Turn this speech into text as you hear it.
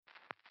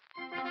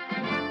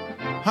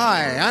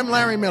Hi, I'm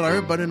Larry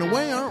Miller, but in a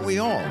way, aren't we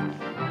all?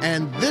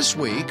 And this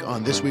week,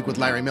 on This Week with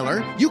Larry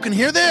Miller, you can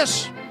hear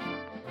this.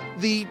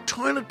 The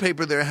toilet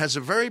paper there has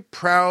a very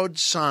proud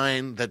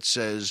sign that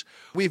says,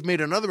 we've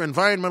made another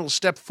environmental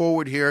step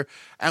forward here,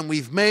 and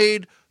we've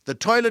made the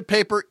toilet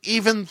paper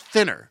even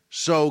thinner.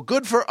 So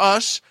good for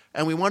us,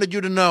 and we wanted you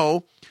to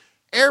know,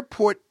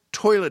 airport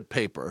toilet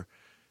paper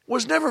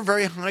was never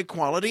very high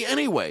quality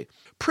anyway.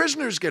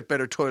 Prisoners get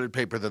better toilet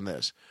paper than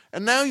this.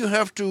 And now you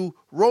have to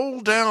roll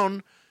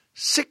down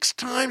 6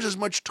 times as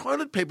much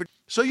toilet paper.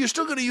 So you're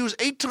still going to use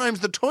 8 times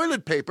the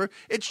toilet paper.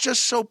 It's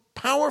just so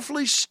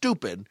powerfully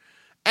stupid.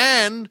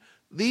 And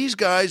these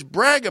guys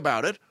brag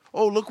about it.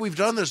 Oh, look, we've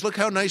done this. Look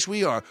how nice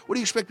we are. What are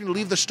you expecting to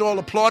leave the stall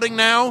applauding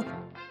now?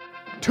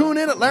 Tune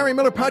in at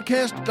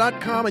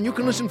LarryMillerPodcast.com and you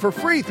can listen for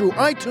free through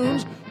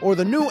iTunes or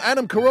the new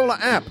Adam Carolla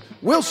app.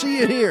 We'll see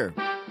you here.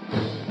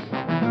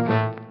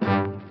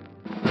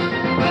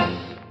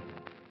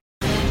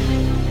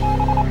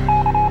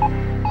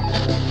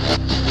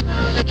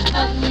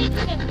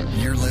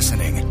 You're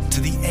listening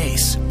to the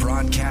Ace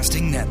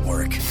Broadcasting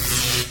Network.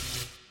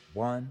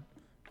 1,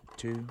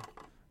 2,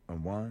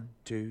 and 1,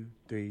 2,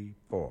 3,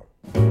 4.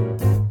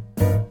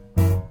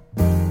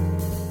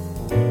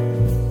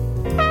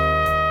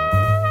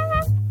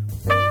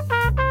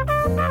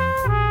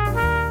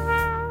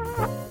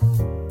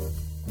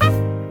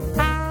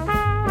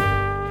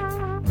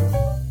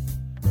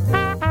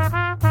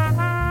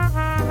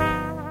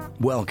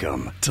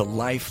 Welcome to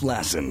Life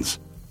Lessons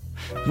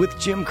with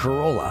Jim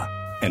Carolla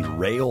and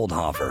Ray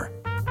Oldhofer.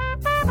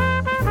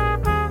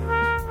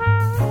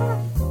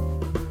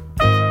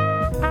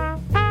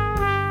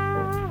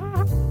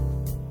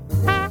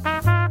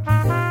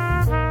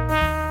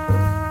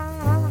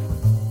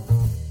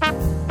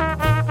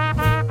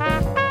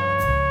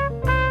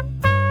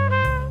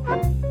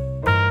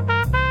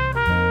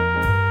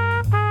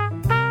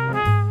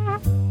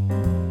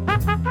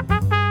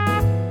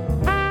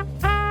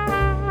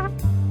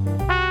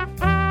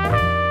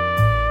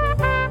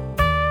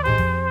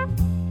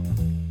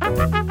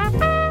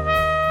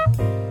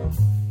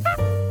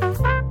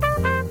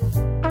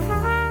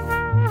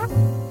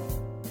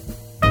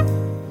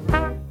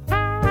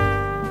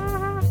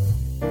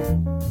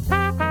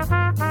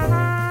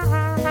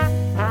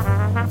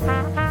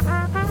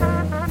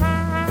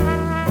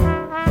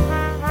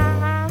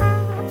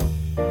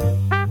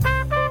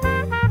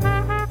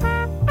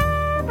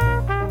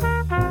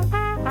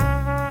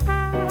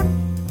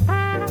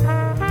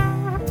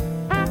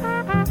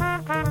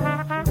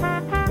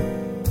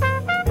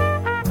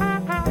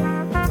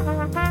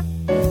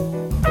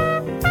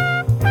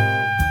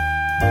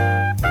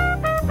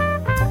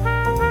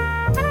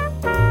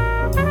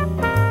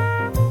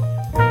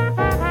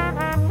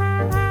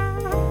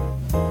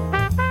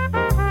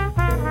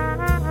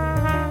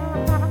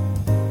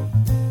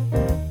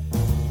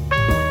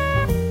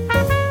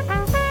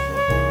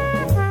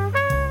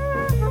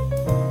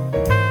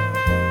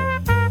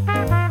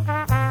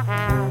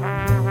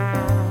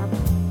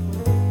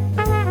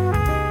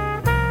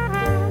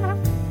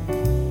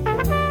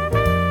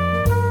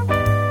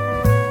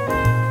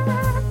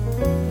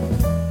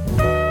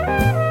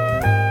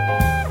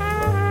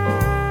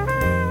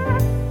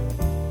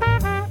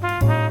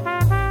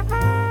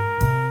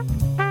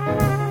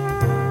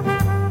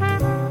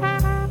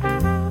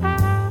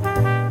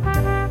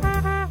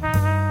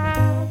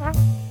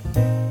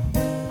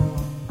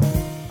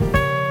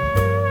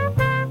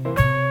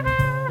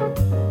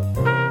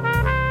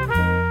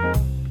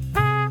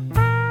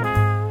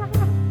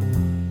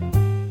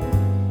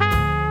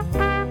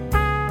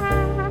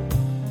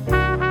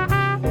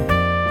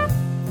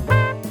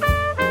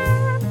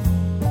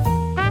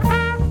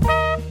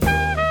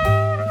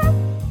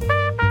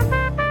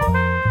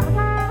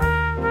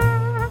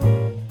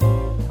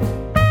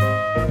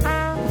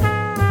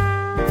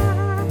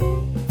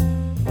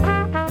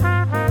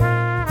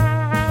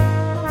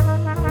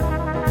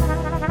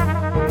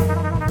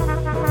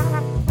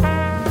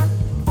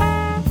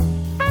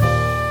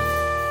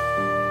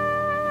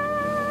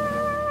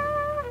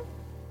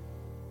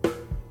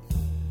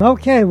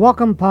 Okay,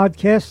 welcome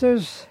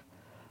podcasters.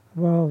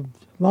 We'll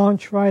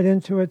launch right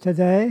into it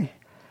today.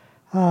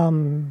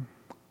 We're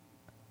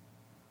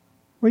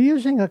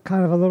using a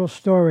kind of a little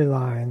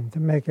storyline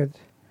to make it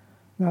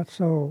not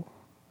so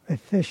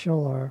official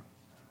or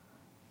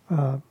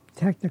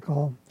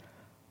technical.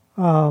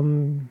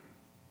 And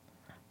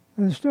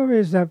the story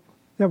is that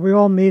we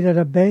all meet at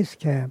a base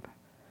camp.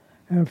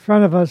 And in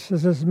front of us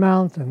is this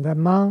mountain. That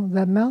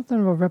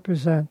mountain will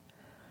represent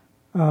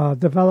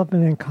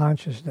development in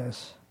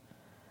consciousness.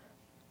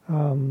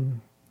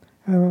 And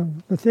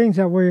the things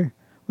that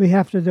we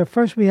have to do,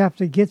 first we have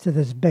to get to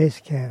this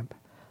base camp,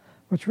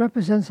 which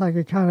represents like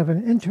a kind of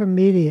an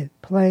intermediate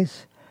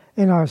place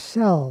in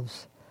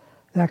ourselves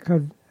that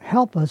could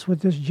help us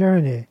with this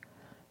journey.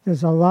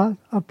 There's a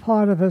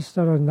part of us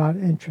that are not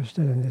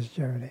interested in this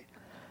journey.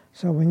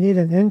 So we need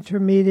an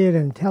intermediate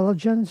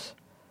intelligence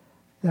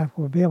that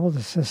will be able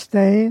to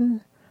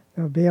sustain,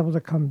 that will be able to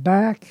come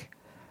back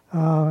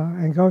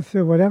and go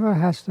through whatever it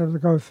has to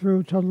go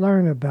through to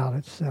learn about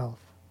itself.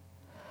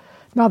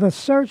 Now, the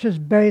search is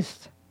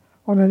based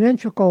on an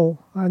integral,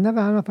 I don't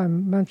know if I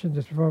mentioned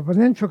this before, but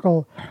an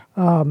integral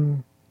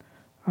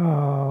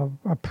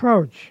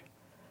approach.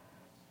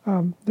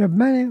 There are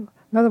many, in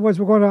other words,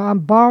 I'm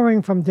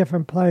borrowing from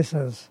different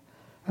places.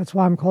 That's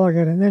why I'm calling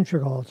it an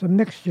integral. It's a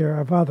mixture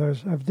of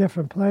others, of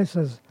different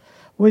places.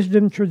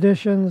 Wisdom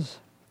traditions,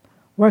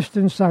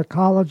 Western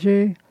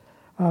psychology,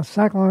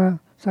 psychoanalysts,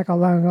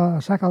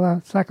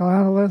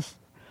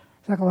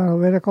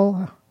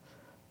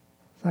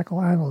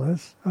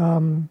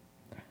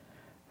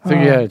 So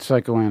yeah, it's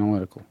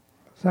psychoanalytical.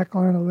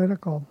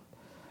 Psychoanalytical.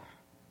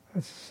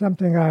 It's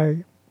something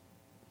I,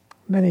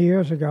 many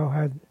years ago,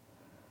 had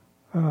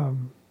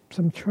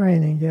some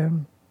training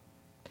in.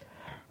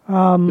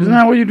 Isn't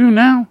that what you do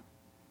now?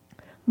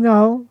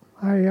 No,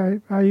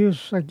 I use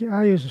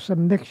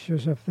some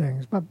mixtures of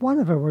things, but one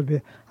of it would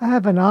be, I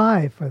have an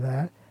eye for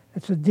that.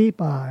 It's a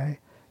deep eye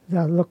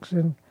that looks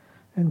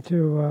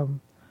into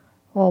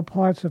all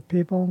parts of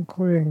people,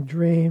 including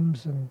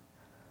dreams,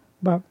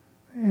 but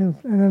in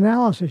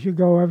analysis, you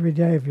go every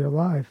day of your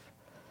life.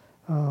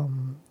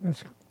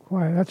 That's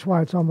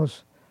why it's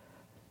almost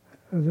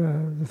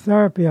the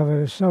therapy of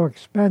it is so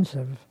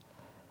expensive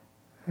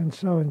and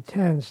so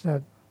intense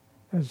that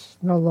it's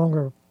no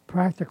longer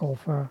practical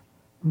for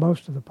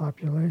most of the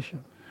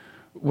population.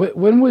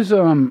 When was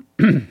that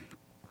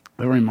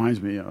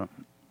reminds me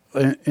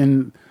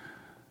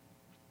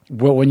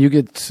when you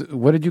get,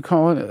 what did you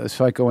call it?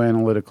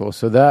 Psychoanalytical.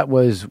 So that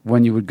was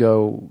when you would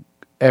go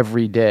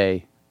every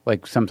day,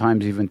 like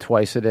sometimes even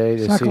twice a day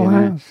to see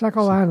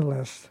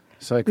psychoanalyst.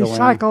 Be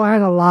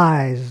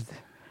psychoanalyzed.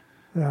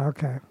 Yeah,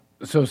 okay.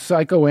 So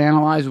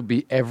psychoanalyze would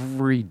be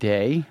every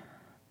day?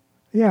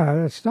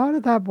 Yeah, it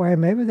started that way.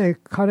 Maybe they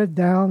cut it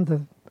down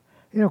to,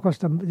 because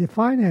the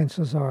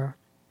finances are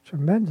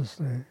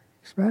tremendously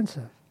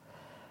expensive.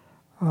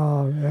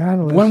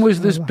 When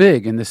was this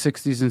big? In the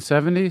 60s and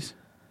 70s?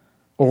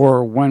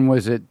 Or when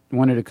did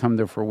it come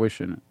to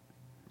fruition?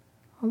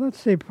 Well, let's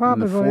see,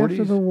 probably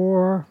after the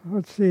war.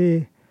 Let's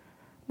see,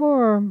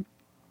 I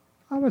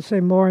would say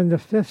more in the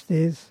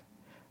 50s,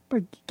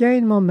 but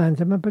gained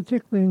momentum, and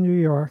particularly in New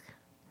York.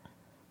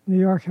 New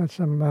York had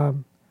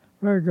some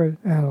very good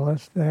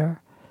analysts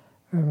there,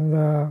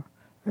 and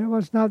it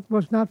was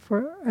not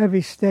for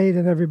every state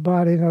and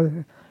everybody.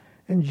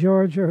 In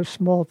Georgia or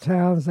small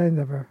towns,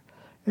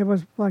 it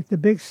was like the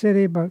big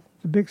city, but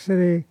the big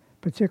city,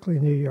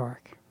 particularly New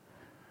York.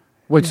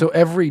 Wait, so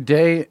every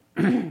day,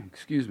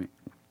 excuse me,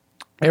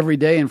 every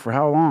day, and for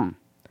how long?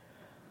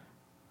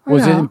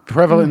 Was it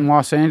prevalent in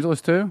Los Angeles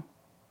too?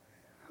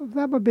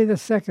 That would be the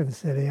second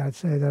city, I'd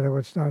say, that it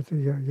would start to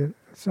get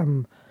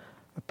some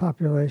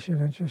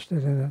population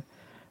interested in it.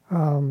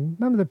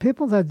 Remember, the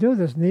people that do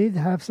this need to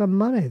have some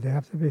money. They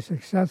have to be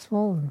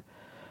successful,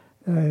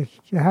 and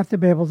you have to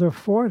be able to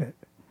afford it.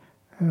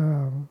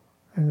 And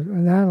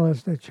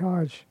analysts, they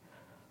charge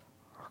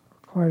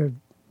quite a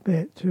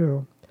bit,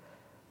 too.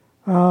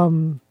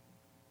 So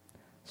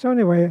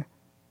anyway,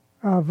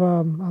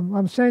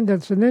 I'm saying that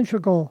it's an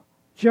integral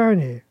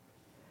journey.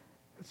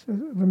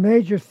 The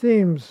major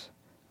themes,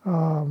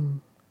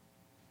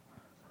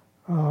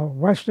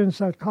 Western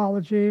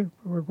psychology,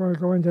 we're going to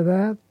go into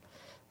that,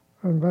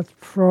 and that's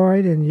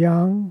Freud and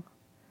Jung,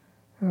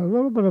 and a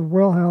little bit of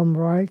Wilhelm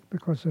Reich,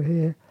 because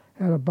he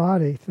had a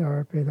body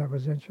therapy that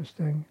was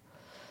interesting.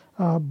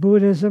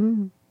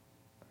 Buddhism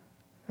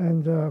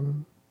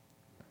and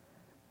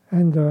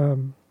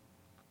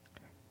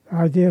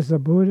ideas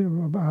of Buddha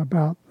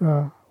about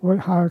what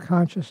higher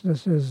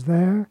consciousness is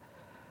there,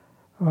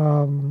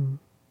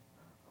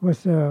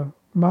 with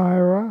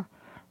Myra,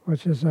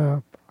 which is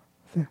an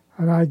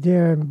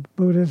idea in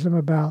Buddhism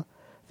about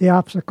the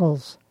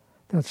obstacles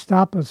that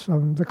stop us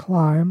from the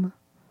climb.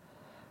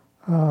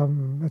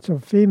 It's a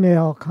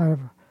female kind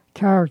of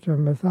character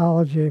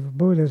mythology of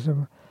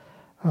Buddhism,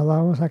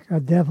 almost like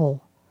a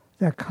devil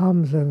that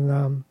comes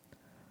and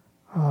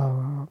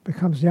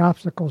becomes the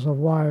obstacles of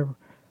why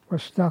we're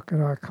stuck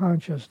in our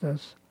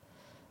consciousness.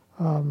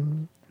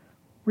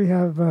 We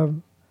have,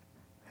 in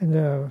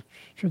the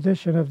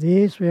tradition of the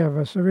East, we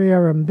have Surya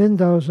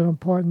Aurobindo is an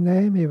important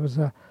name. He was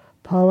a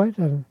poet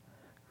and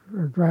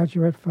a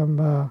graduate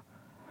from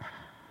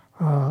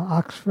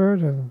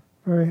Oxford, and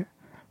very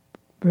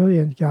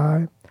brilliant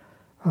guy.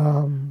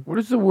 Where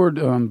does the word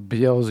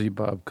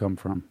Beelzebub come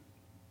from?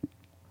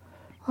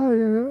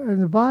 In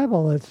the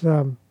Bible, it's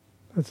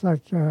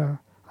like I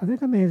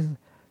think it means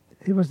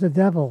he was the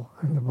devil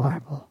in the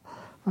Bible.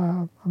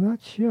 I'm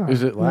not sure.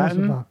 Is it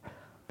Latin?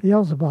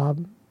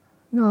 Beelzebub.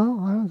 No,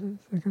 I don't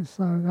think it's.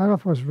 I don't know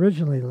if it was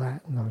originally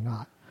Latin or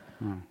not.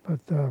 But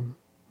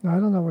I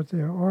don't know what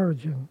the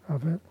origin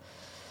of it.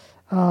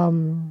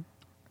 And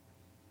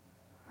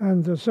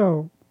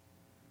so,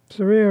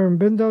 Surya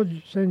Aurobindo,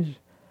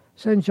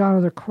 Saint John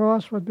of the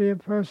Cross would be a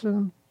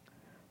person.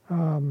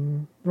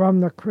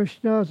 Ramana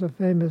Krishna is a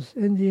famous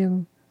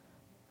Indian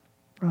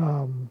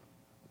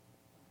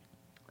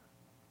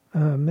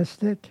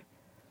mystic.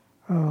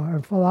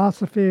 And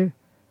philosophy,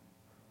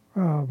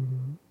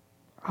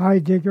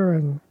 Heidegger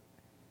and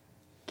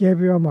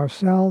Gabriel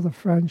Marcel, the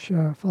French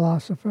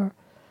philosopher.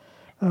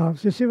 So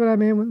you see what I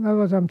mean? In other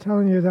words, I'm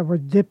telling you that we're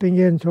dipping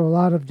into a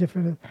lot of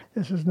different.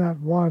 This is not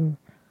one.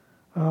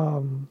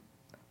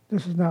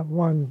 This is not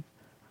one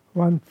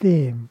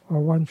theme or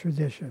one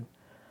tradition,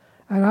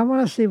 and I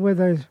want to see where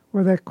they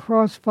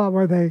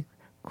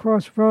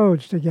cross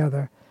roads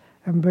together,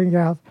 and bring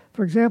out,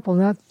 for example,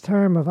 that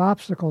term of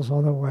obstacles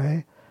on the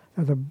way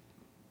that the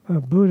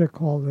Buddha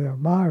called the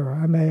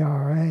Mara,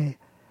 M-A-R-A.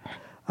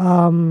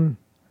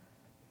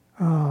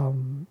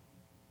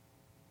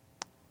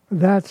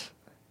 That's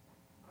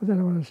what did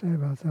I want to say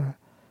about that?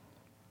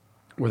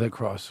 Where they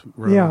cross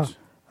roads.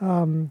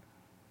 Yeah,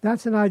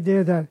 that's an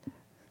idea that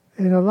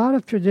in a lot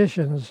of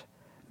traditions,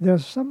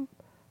 there's some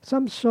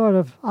sort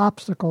of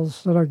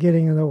obstacles that are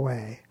getting in the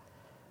way,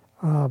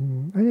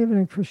 and even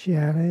in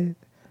Christianity,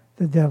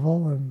 the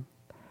devil, and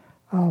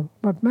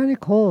but many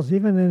calls,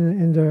 even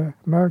in the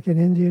American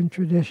Indian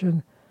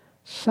tradition,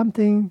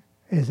 something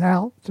is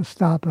out to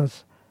stop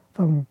us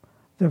from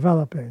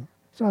developing.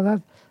 So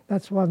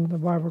that's why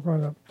we're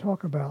going to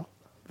talk about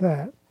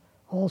that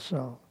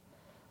also.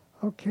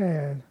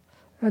 Okay,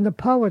 and the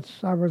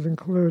poets I would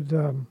include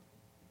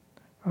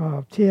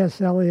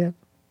T.S. Eliot,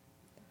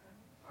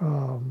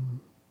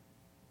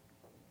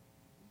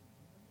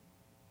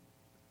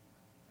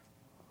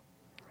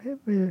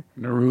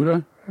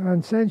 Neruda?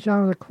 and St.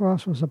 John of the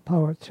Cross was a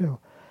poet too.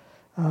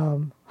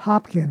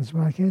 Hopkins,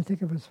 but I can't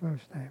think of his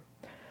first name.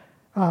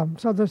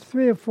 So there's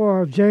 3 or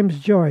 4. James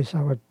Joyce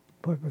I would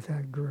put with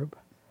that group.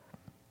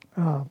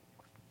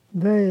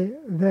 They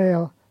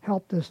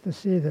helped us to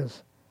see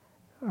this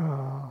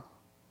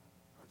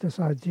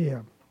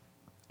idea.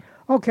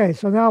 Okay,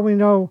 so now we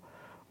know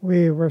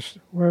we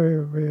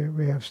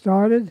have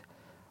started.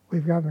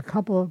 We've gotten a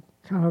couple of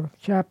kind of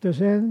chapters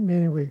in,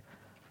 meaning we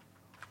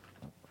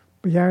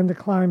began to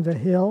climb the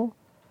hill.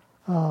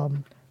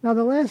 Now,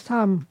 the last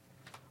time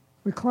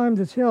we climbed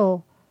this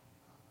hill,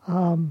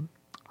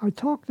 I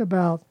talked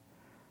about,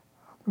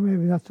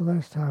 maybe not the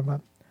last time,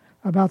 but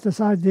about this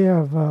idea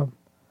of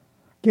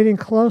getting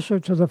closer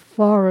to the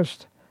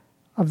forest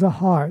of the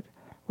heart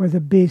where the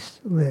beasts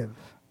live.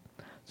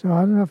 So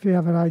I don't know if you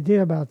have an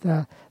idea about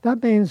that.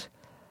 That means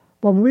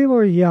when we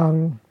were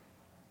young,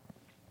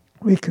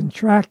 we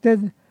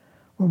contracted.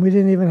 When we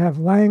didn't even have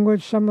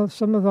language, some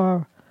of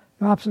our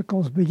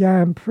obstacles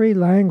began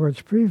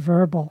pre-language,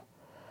 pre-verbal.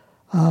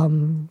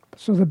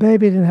 So the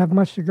baby didn't have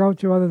much to go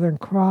to other than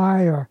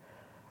cry or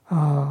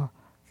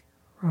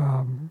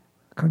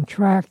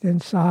contract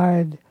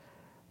inside,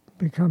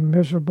 become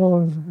miserable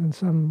in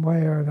some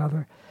way or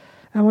another.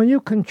 And when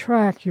you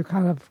contract, you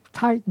kind of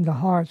tighten the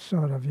heart,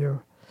 sort of.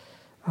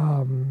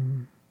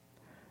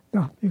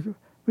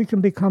 We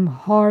can become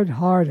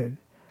hard-hearted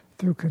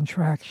through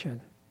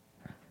contraction,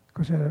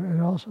 because it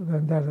also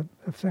then that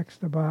affects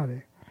the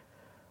body.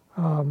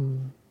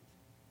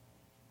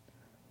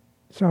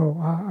 So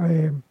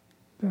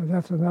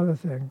that's another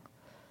thing.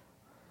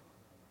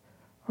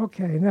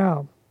 Okay,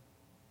 now,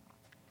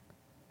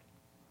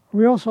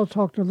 we also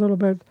talked a little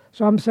bit,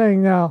 so I'm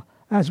saying now,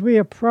 as we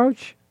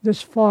approach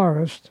this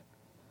forest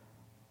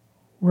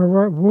where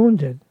we're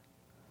wounded,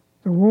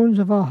 the wounds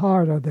of our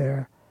heart are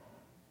there,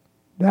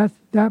 there's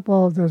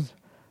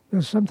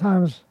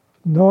sometimes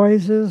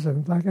noises,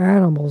 and like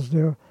animals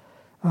do,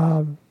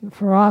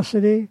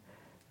 ferocity.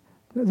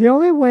 The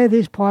only way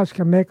these parts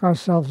can make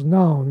ourselves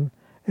known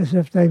is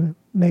if they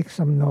make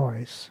some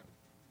noise.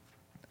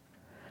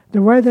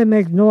 The way they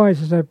make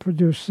noise is they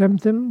produce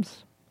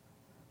symptoms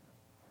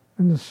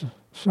in the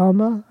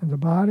soma, in the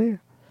body.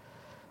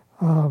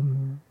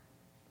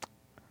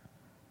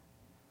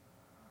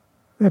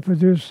 They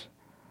produce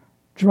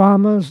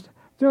dramas.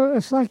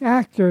 It's like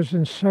actors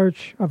in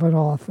search of an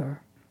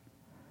author.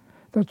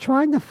 They're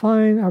trying to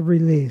find a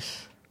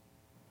release.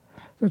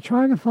 They're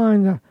trying to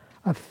find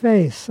a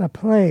face, a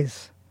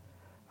place.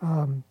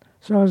 So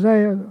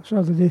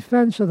the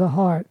defense of the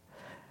heart.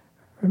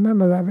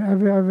 Remember that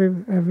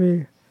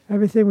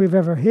everything we've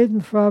ever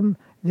hidden from,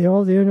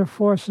 all the inner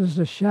forces,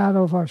 the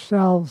shadow of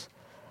ourselves,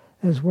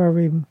 is where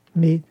we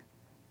meet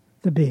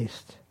the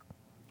beast.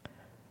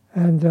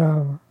 And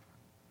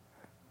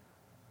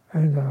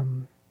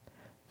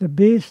the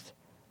beast,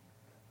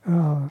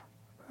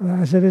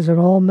 as it is in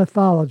all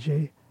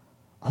mythology,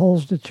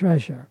 holds the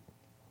treasure.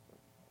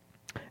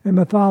 In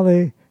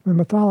mythology,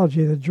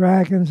 the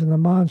dragons and the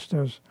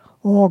monsters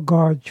all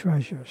guard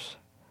treasures.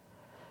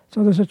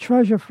 So there's a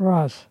treasure for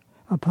us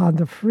upon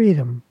the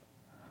freedom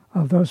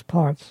of those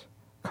parts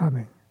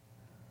coming.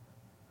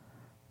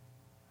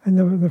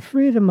 And the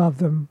freedom of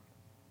them,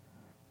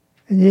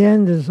 in the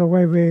end, is the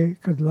way we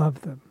could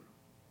love them.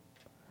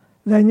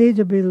 They need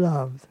to be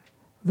loved.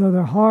 Though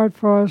they're hard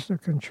for us, they're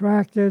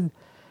contracted,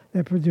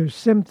 they produce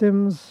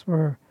symptoms,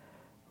 we're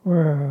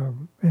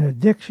in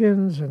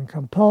addictions and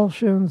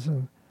compulsions,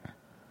 and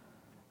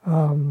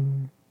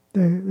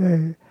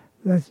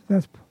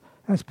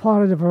that's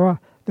part of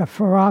the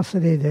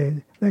ferocity.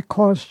 They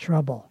cause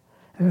trouble,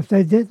 and if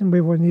they didn't,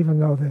 we wouldn't even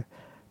know that.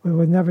 We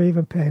would never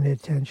even pay any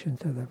attention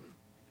to them.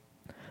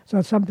 So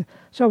it's something.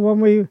 So when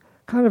we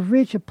kind of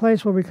reach a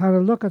place where we kind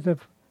of look at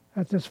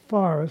this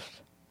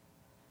forest,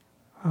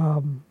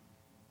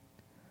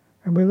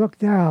 and we looked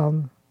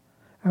down,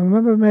 and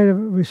remember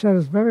we said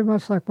it's very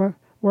much like what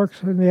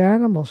works in the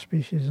animal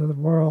species of the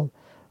world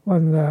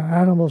when the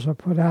animals are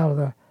put out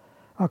of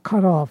are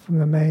cut off from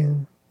the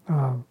main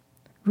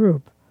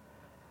group.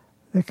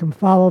 They can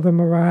follow them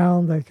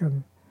around, they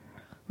can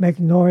make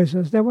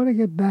noises, they want to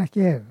get back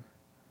in.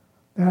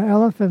 The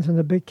elephants and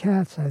the big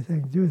cats, I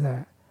think, do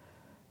that.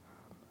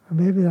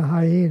 Maybe the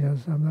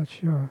hyenas, I'm not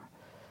sure.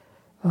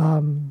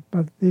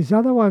 But these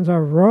other ones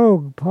are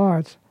rogue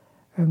parts,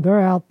 and they're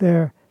out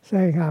there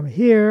saying, I'm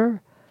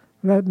here,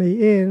 let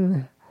me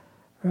in.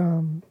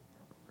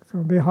 It's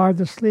going to be hard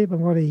to sleep.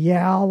 I'm going to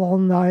yell all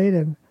night,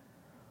 and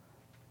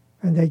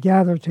they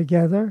gather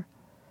together.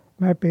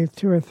 Might be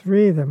 2 or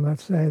 3 of them,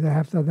 let's say. They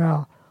have to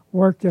now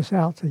work this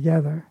out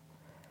together.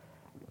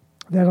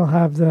 They don't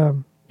have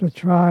the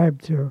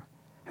tribe to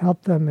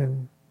help them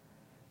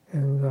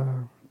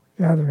in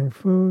gathering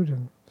food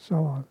and so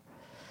on.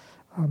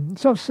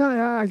 So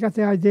I got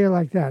the idea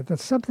like that.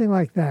 That's something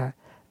like that.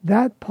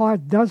 That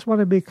part does want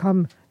to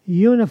become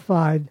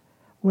unified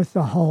with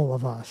the whole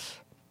of us.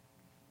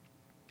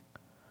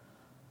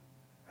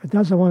 It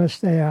doesn't want to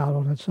stay out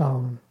on its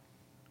own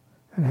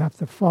and have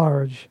to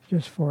forage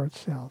just for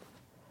itself.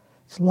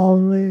 It's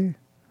lonely,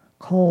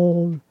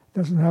 cold,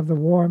 doesn't have the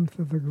warmth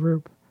of the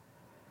group.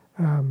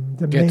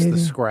 Gets the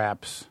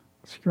scraps.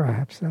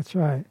 Scraps, that's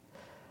right.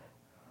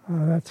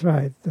 That's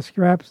right. The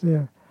scraps,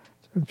 it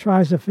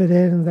tries to fit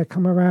in, and they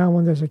come around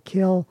when there's a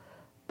kill,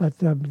 but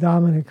the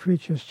dominant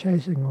creature's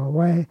chasing them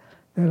away.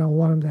 They don't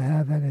want them to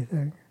have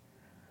anything.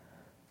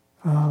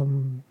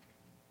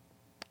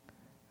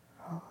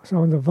 So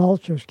when the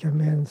vultures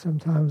come in,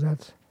 sometimes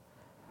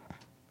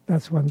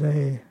that's when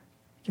they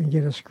can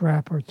get a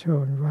scrap or 2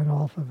 and run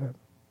off of it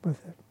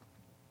with it.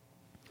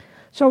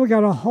 So we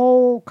got a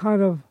whole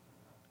kind of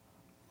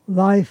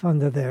life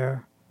under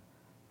there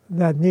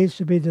that needs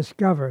to be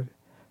discovered,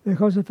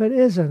 because if it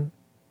isn't,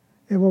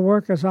 it will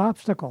work as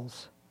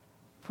obstacles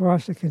for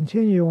us to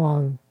continue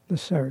on the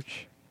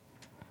search.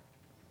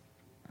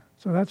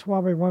 So that's why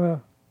we want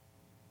to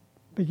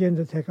begin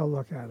to take a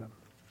look at them.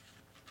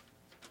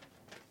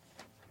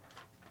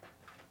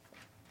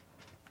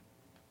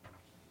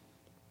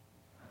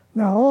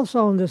 Now,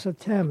 also in this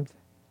attempt,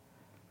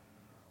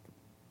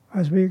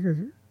 as we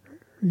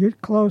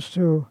get close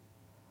to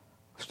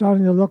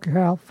starting to look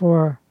out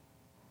for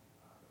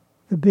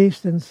the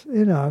beast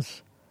in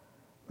us,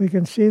 we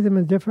can see them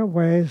in different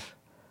ways.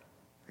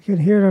 We can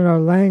hear it in our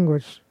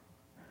language,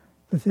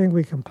 the thing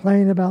we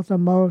complain about the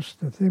most,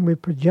 the thing we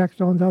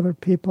project onto other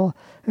people.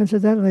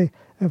 Incidentally,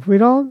 if we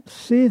don't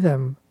see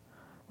them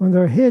when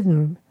they're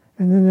hidden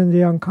and then in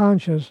the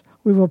unconscious,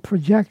 we will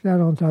project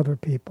that onto other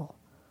people.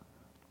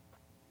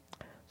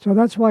 So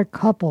that's why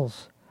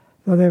couples,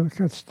 though they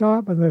could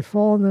start when they've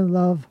fallen in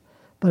love,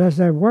 but as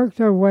they work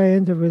their way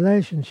into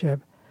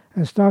relationship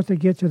and start to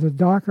get to the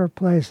darker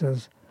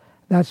places,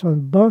 that's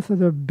when both of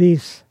their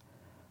beasts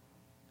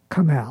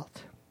come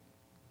out.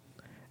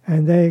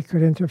 And they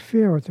could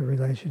interfere with the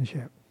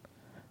relationship,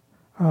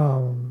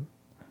 the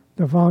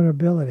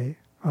vulnerability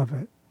of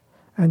it.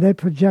 And they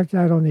project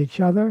that on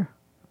each other.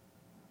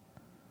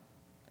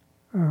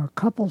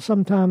 Couples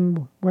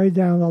sometime way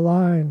down the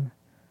line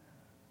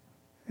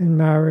in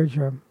marriage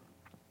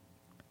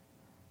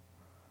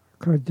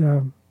could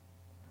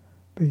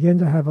begin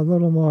to have a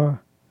little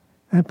more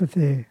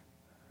empathy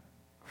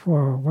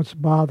for what's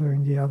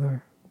bothering the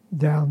other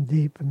down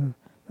deep in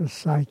the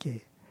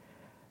psyche.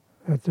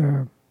 That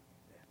they're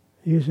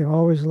using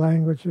always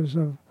languages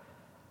of,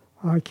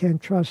 I can't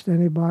trust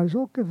anybody.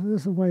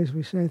 There's the ways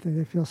we say things.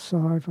 They feel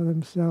sorry for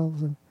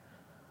themselves, and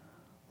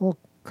all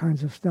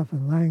kinds of stuff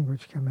in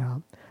language come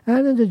out.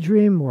 And in the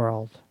dream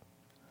world,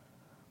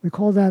 we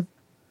call that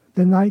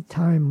the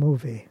nighttime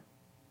movie.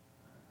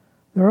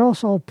 They're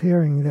also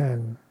appearing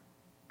then,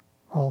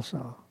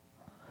 also.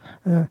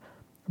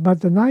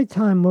 But the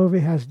nighttime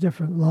movie has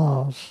different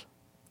laws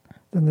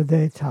than the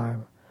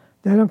daytime.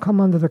 They don't come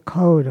under the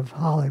code of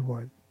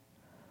Hollywood.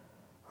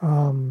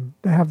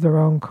 They have their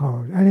own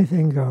code.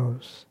 Anything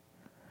goes.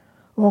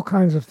 All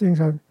kinds of things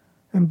are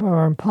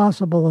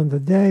impossible in the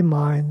day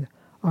mind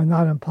are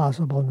not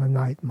impossible in the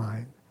night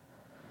mind.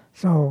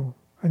 So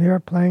an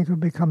airplane could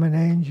become an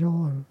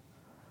angel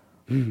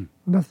and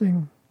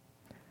nothing.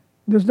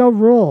 There's no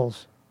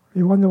rules.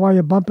 You wonder why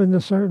you bump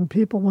into certain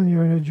people when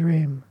you're in a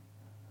dream.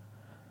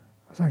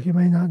 It's like you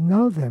may not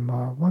know them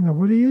or wonder,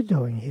 what are you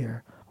doing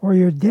here? Or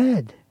you're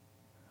dead.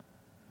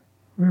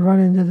 We run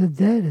into the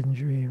dead in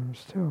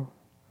dreams, too.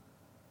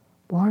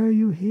 Why are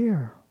you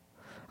here?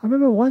 I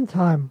remember one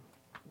time,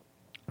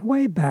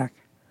 way back,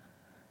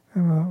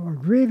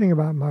 grieving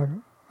about my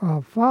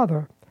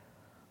father,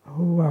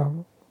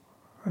 who,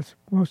 as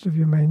most of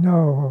you may know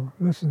or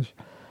listens,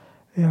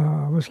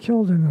 was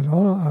killed in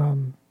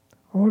an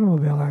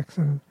automobile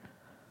accident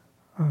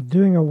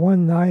doing a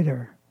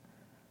one-nighter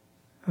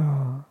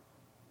in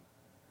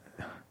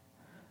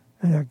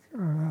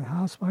a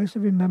house. I used to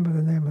remember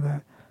the name of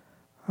that,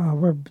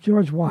 where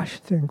George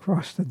Washington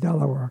crossed the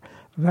Delaware.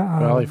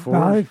 Valley Forge.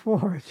 Valley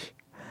Forge.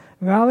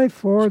 Valley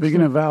Forge.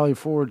 Speaking of Valley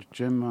Forge,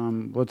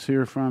 Jim, let's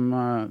hear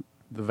from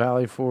the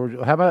Valley Forge.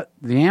 How about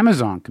the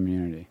Amazon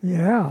community?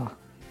 Yeah.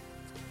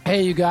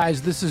 Hey, you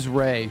guys, this is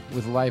Ray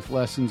with Life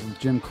Lessons with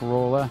Jim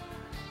Carolla,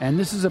 and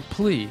this is a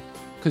plea,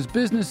 because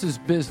business is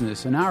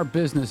business, and our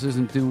business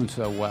isn't doing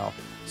so well.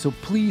 So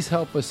please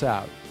help us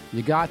out.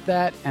 You got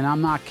that? And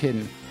I'm not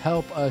kidding.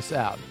 Help us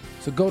out.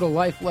 So go to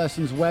Life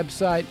Lessons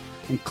website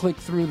and click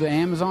through the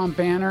Amazon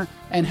banner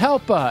and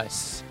help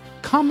us.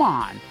 Come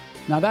on.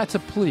 Now that's a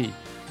plea,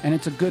 and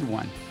it's a good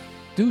one.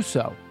 Do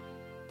so.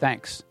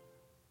 Thanks.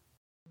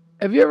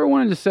 Have you ever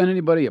wanted to send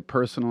anybody a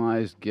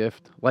personalized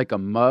gift, like a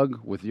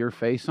mug with your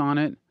face on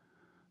it?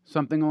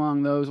 Something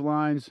along those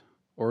lines?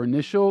 Or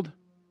initialed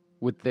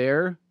with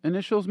their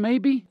initials,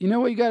 maybe? You know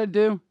what you got to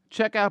do?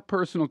 Check out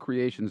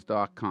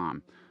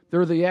personalcreations.com.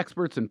 They're the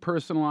experts in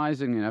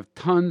personalizing and have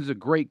tons of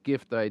great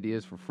gift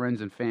ideas for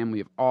friends and family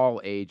of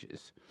all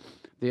ages.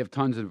 They have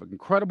tons of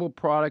incredible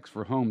products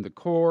for home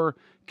decor,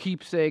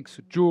 keepsakes,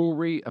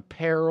 jewelry,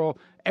 apparel.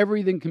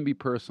 Everything can be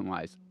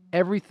personalized.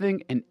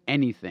 Everything and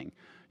anything.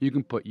 You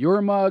can put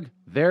your mug,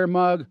 their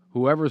mug,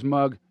 whoever's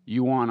mug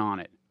you want on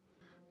it.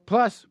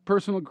 Plus,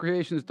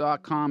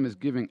 personalcreations.com is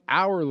giving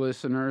our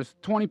listeners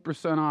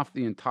 20% off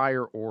the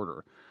entire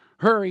order.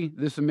 Hurry,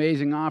 this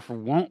amazing offer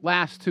won't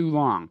last too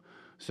long,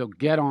 so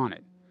get on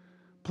it.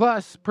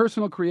 Plus,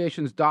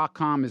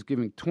 personalcreations.com is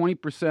giving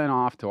 20%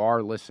 off to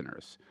our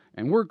listeners.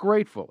 And we're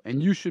grateful,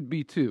 and you should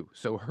be too.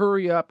 So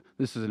hurry up.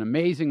 This is an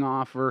amazing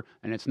offer,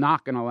 and it's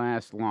not going to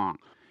last long.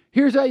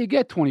 Here's how you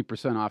get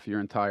 20% off your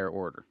entire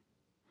order.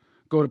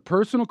 Go to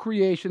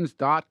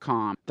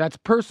personalcreations.com. That's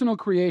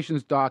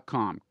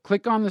personalcreations.com.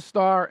 Click on the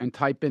star and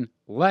type in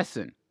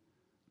lesson.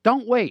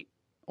 Don't wait.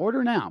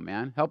 Order now,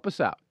 man. Help us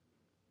out.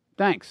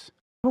 Thanks.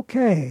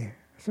 Okay.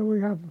 So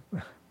we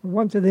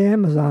went to the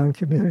Amazon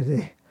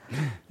community.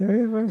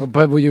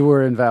 But you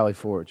were in Valley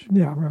Forge.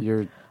 Yeah.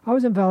 I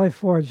was in Valley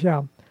Forge,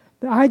 yeah.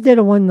 I did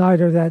a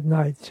one-nighter that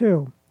night,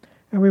 too.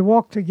 And we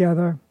walked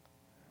together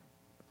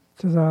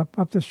to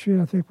up the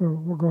street. I think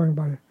we're going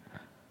by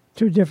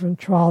 2 different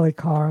trolley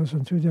cars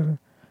and 2 different,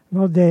 in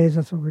those days,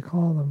 that's what we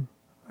call them.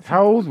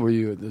 How old were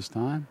you at this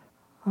time?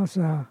 I was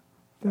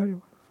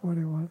 30,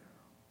 41.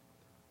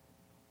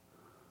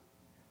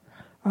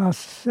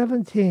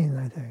 17,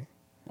 I think.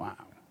 Wow.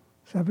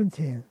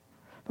 17.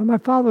 But my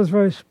father was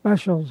very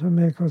special to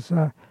me because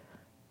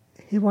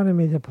he wanted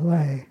me to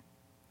play,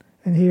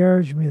 and he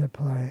urged me to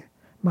play.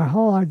 My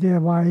whole idea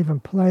of why I even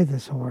play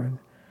this horn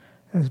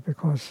is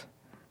because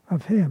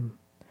of him.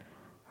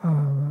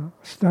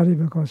 Study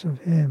because of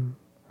him.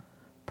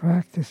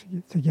 Practice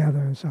together.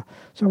 And so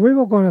we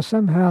were going to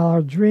somehow,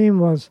 our dream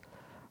was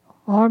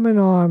arm in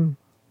arm,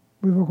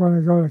 we were going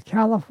to go to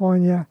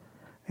California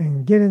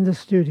and get into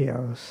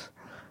studios.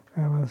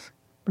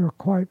 We were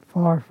quite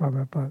far from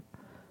it, but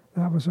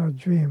that was our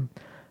dream.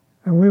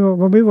 And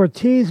when we were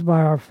teased by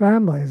our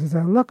families, they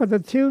said, look at the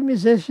 2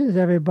 musicians,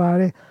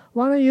 everybody.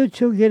 Why don't you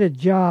 2 get a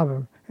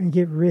job and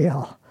get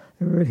real?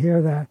 And we would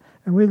hear that.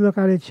 And we'd look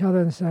at each other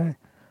and say,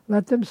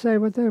 let them say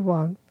what they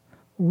want.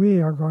 We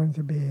are going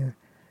to be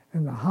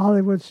in the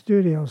Hollywood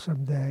studio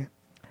someday.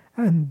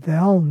 And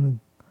they'll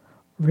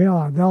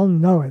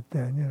know it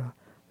then,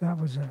 That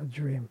was a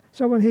dream.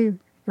 So when he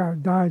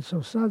died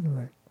so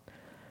suddenly,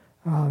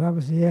 that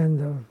was the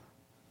end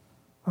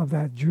of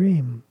that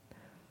dream.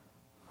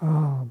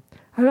 I'll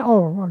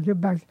get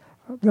back.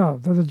 No,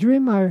 the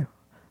dream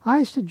I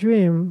used to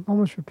dream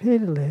almost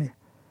repeatedly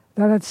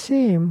that I'd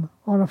see him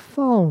on a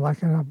phone,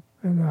 like in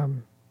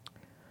an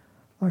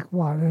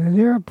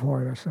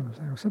airport or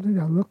something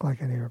that looked like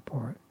an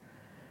airport.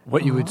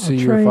 What, you would see a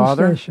your train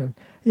father? Station.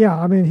 Yeah,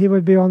 I mean, he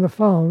would be on the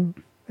phone.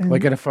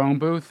 Like at a phone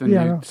booth, and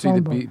you'd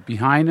see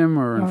behind him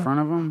or in front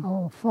of him?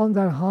 A phone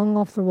that hung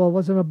off the wall,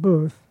 wasn't a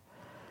booth,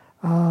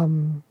 a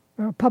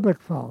public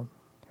phone.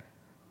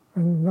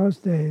 And in those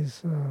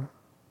days,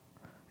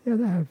 they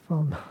had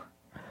phone.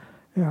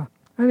 Yeah.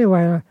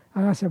 Anyway,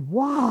 and I said,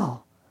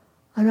 wow.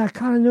 And I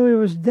kind of knew he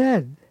was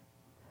dead.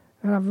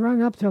 And I've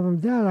run up to him,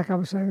 Dad, like I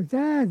was saying,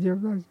 Dad, you're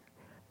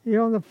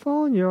on the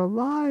phone, you're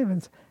alive.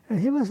 And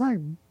he was like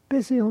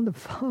busy on the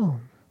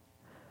phone.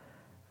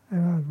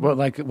 What,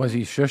 like, was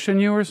he shushing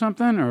you or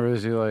something? Or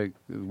is he like,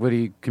 would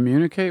he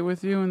communicate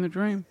with you in the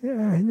dream?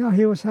 Yeah, no,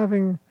 he was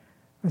having,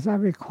 as I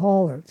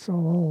recall it, so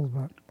old,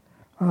 but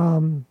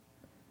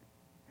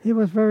he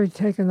was very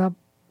taken up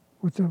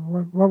with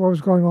what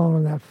was going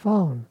on that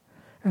phone.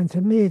 And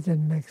to me, it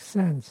didn't make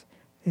sense.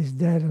 He's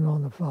dead and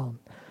on the phone.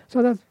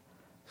 So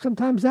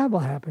sometimes that will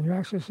happen. You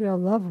actually see a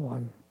loved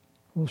one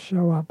will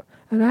show up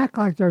and act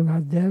like they're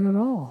not dead at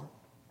all.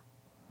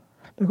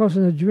 Because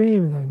in a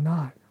dream, they're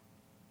not.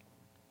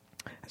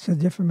 It's a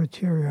different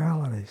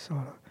materiality,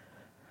 sort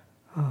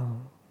of.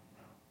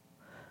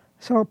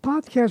 So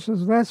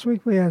podcasters, last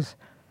week we asked,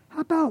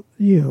 how about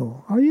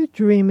you? Are you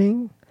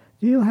dreaming?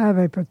 Do you have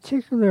a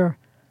particular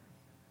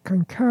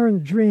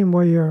concurrent dream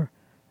where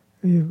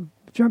you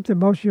jumped in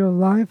most of your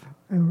life?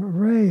 And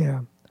Ray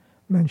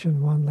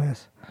mentioned one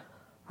last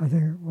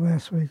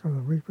week or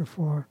the week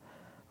before.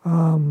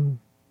 And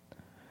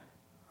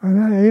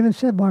I even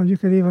said, well, you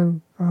could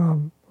even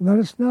let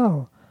us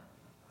know.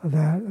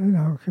 that,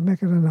 you can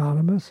make it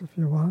anonymous if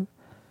you want,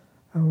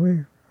 and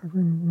we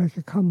can make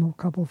a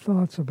couple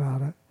thoughts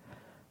about it.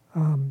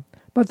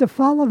 But to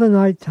follow the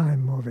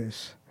nighttime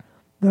movies,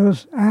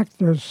 those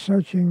actors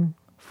searching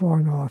for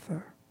an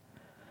author,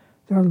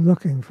 they're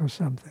looking for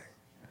something.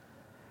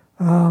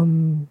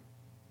 And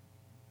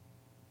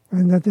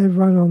that they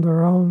run on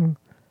their own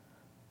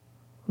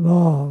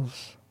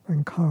laws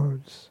and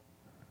codes.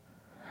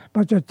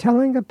 But they're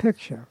telling a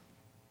picture.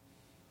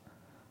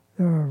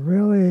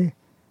 In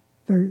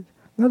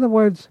other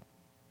words,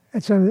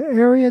 it's an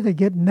area to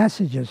get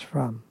messages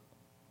from,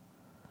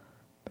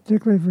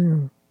 particularly if you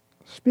can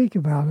speak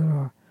about it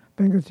or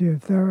bring it to your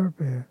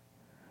therapy.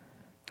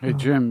 Hey,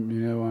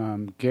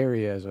 Jim,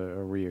 Gary has a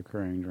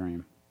reoccurring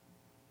dream.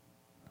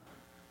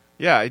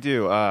 Yeah, I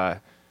do.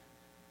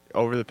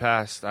 Over the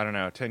past,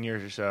 10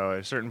 years or so, at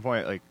a certain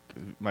point, like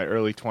my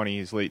early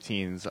 20s, late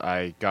teens,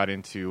 I got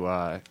into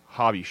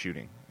hobby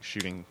shooting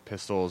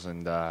pistols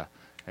and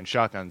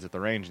shotguns at the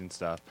range and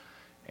stuff.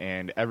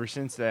 And ever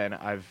since then,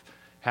 I've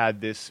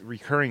had this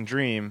recurring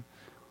dream.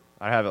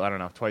 I have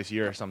it, twice a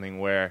year or something,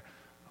 where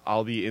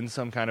I'll be in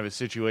some kind of a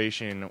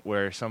situation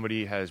where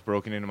somebody has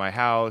broken into my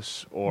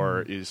house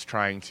or is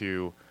trying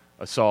to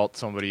assault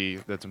somebody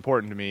that's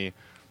important to me,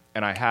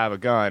 and I have a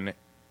gun,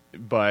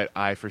 but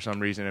I, for some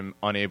reason, am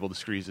unable to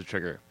squeeze the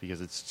trigger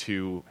because it's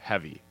too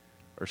heavy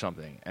or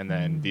something. And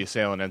then the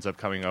assailant ends up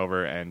coming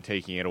over and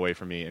taking it away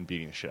from me and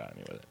beating the shit out of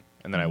me with it.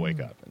 And then I wake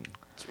up, and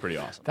it's pretty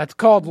awesome. That's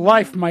called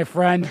life, my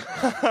friend.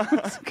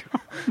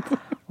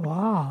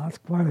 Wow, that's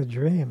quite a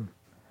dream.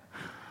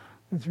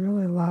 There's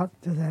really a lot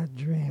to that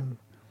dream.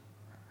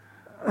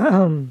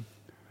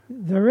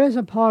 There is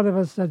a part of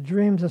us that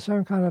dreams a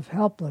certain kind of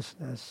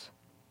helplessness,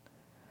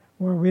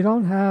 where we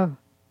don't have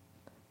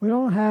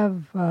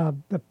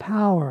the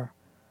power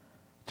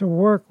to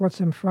work what's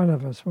in front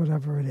of us,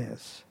 whatever it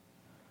is.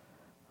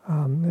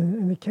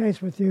 In the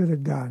case with you, the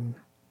gun.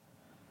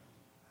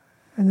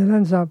 And it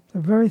ends up, the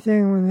very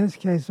thing in this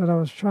case that I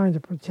was trying to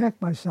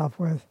protect myself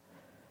with,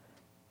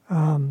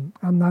 I'm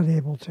not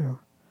able to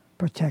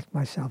protect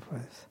myself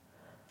with.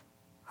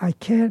 I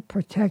can't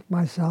protect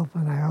myself,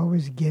 and I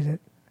always get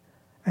it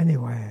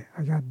anyway.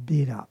 I got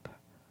beat up.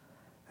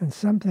 And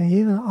something,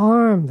 even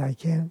armed, I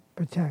can't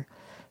protect.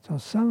 So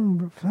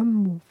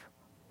some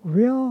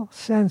real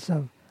sense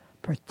of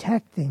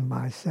protecting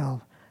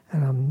myself,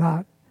 and I'm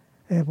not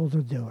able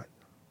to do it.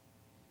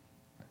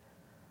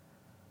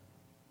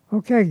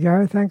 Okay,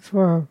 Gary, thanks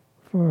for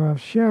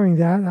sharing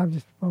that. I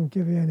just won't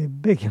give you any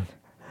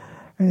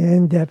any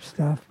in-depth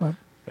stuff, but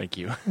Thank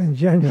you. in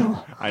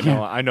general. I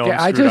know. Yeah, I'm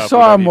I screwed just up. saw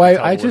We him don't wipe. need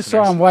to I tell just saw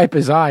listeners. him wipe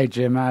his eye,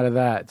 Jim, out of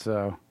that.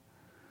 So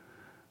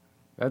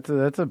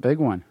that's a big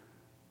one.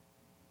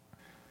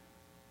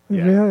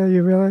 Yeah. Were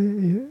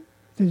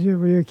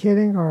you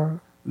kidding or?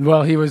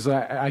 Well, he was.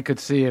 I could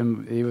see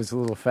him. He was a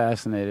little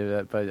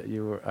fascinated, but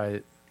you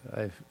were.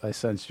 I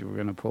sensed you were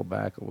going to pull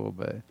back a little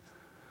bit.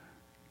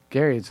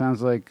 Gary, it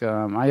sounds like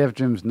I have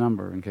Jim's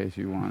number in case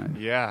you want it.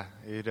 Yeah,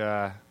 it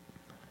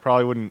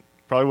probably wouldn't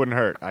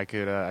hurt. I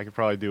could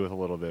probably do with a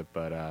little bit,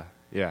 but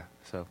yeah.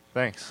 So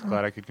thanks.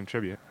 Glad I could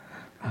contribute.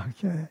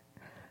 Okay.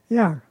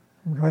 Yeah,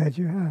 I'm glad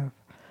you have.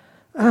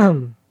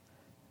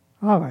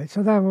 All right,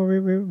 so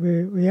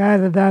then we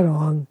added that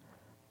on.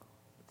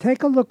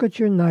 Take a look at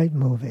your night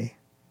movie.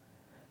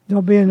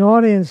 There'll be an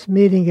audience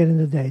meeting it in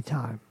the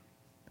daytime.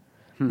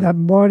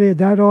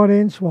 That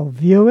audience will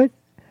view it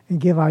and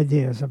give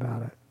ideas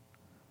about it.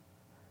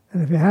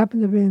 And if you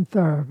happen to be in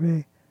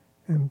therapy,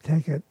 and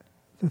take it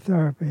to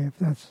therapy if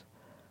that's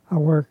a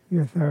work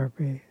your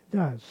therapy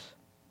does,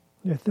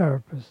 your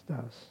therapist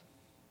does.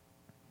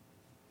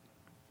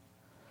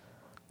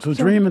 So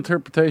dream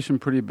interpretation,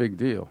 pretty big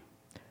deal.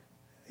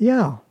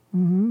 Yeah,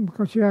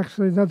 because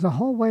there's a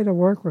whole way to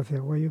work with it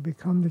where you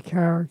become the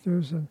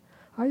characters, and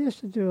I used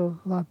to do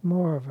a lot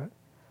more of it.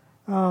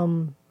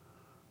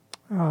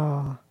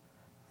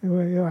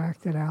 You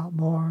act it out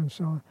more and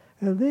so on.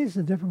 It leads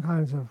to different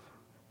kinds of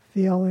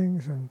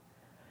feelings, and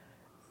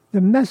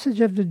the message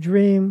of the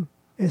dream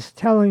is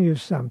telling you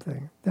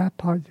something. That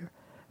part,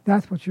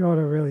 that's what you ought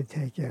to really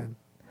take in,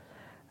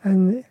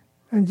 and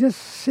just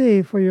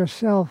see for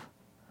yourself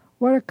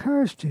what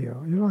occurs to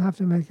you. You don't have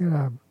to make it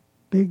a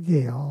big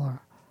deal or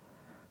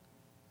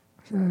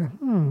say,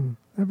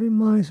 that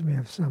reminds me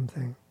of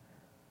something.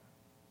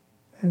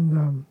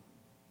 And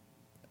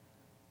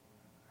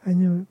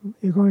you're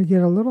going to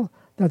get a little,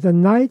 that the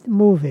night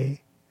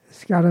movie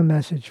has got a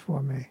message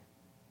for me.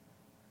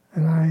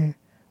 And I,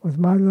 with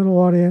my little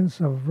audience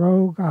of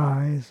rogue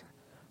eyes,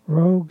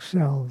 rogue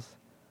selves,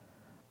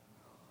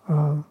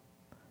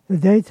 the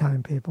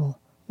daytime people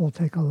will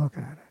take a look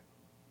at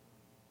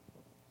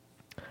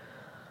it.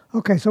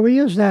 Okay, so we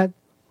use that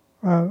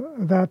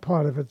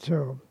part of it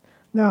too.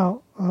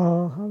 Now,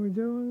 how are we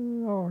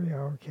doing? Oh,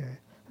 yeah, okay.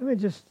 Let me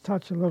just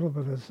touch a little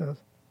bit of this.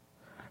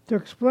 To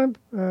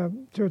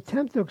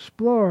attempt to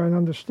explore and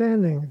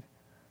understanding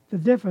the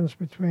difference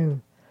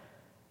between...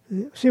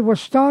 See, we're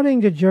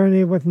starting the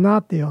journey with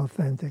not the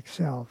authentic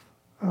self.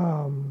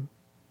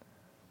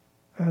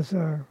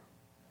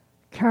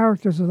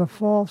 characters of the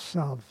false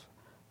self.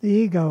 The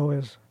ego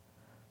is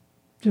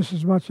just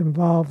as much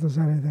involved as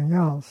anything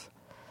else.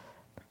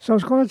 So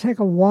it's going to take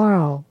a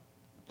while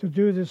to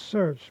do this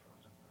search.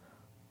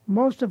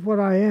 Most of what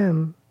I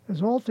am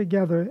is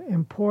altogether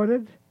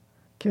imported,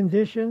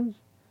 conditioned,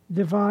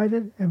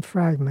 divided, and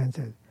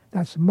fragmented.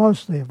 That's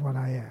mostly of what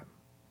I am.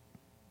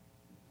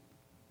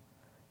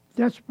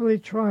 Desperately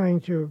trying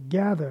to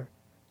gather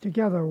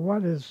together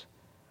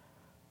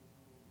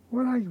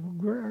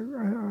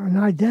an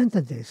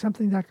identity,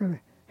 something that could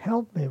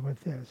help me with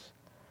this.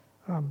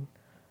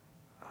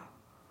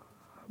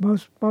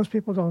 Most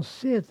people don't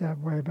see it that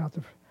way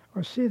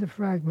or see the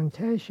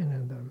fragmentation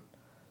in them.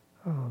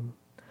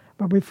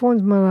 But we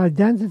formed an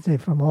identity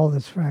from all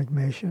this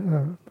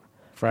fragmentation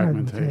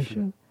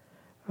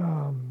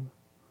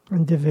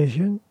and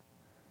division,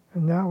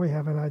 and now we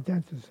have an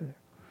identity.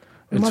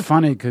 It's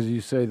funny because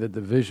you say the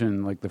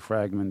division, like the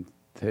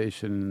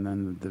fragmentation and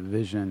then the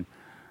division,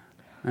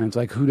 and it's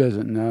like, who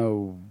doesn't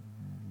know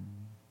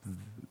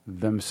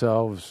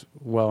themselves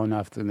well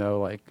enough to know,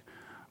 like,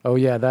 oh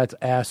yeah, that's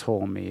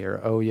asshole me, or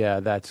oh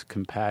yeah, that's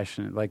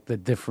compassionate, like the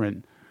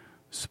different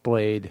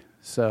splayed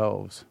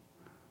selves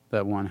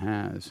that one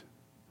has.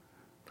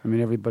 I mean,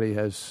 everybody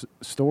has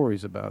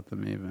stories about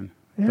them even,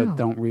 but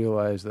don't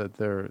realize that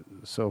they're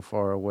so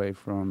far away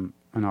from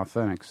an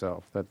authentic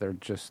self, that they're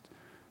just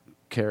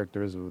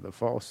characters of the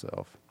false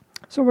self.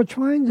 So we're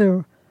trying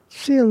to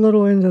see a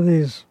little into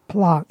these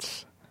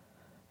plots,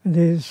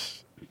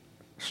 these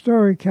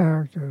story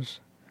characters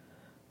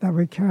that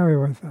we carry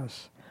with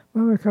us.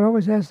 Well, we could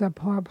always ask that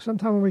part,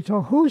 sometime when we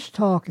talk, who's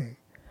talking?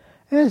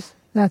 Ask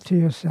that to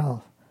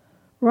yourself.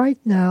 Right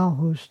now,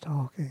 who's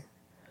talking?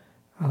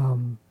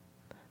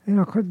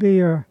 It could be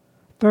your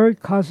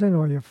third cousin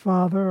or your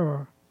father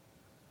or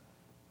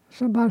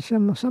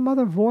some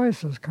other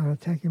voice is kind of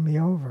taking me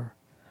over.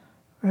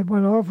 It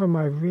went over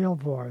my real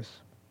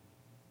voice.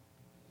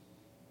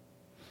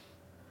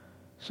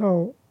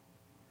 So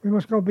we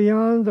must go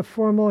beyond the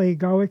formal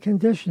egoic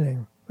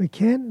conditioning. We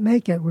can't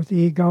make it with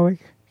the egoic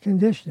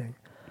conditioning.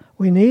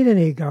 We need an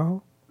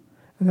ego,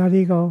 and that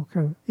ego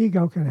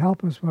can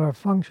help us with our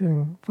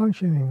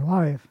functioning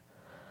life,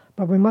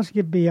 but we must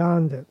get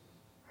beyond it,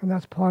 and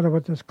that's part of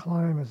what this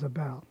climb is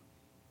about.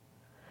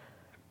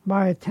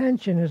 My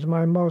attention is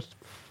my most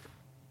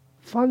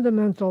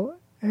fundamental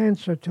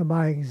answer to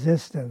my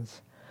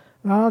existence.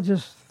 And I'll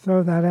just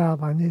throw that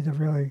out. I need to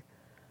really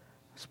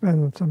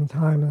spend some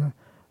time in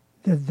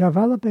the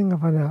developing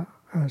of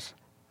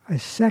a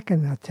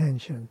second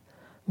attention,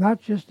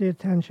 not just the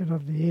attention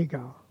of the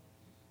ego.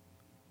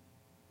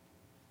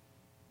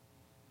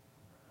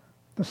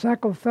 The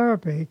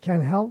psychotherapy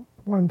can help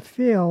one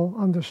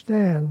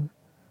understand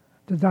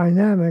the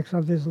dynamics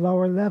of these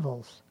lower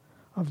levels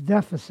of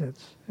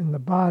deficits in the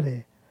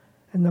body,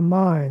 in the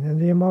mind, and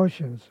the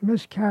emotions,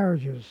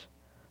 miscarriages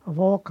of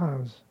all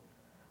kinds.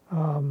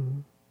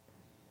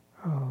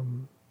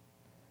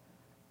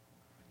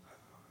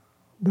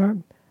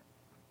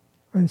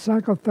 In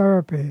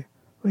psychotherapy,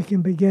 we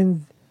can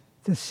begin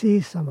to see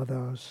some of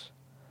those.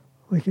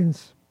 We can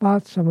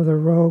spot some of the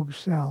rogue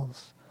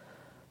selves,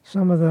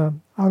 some of the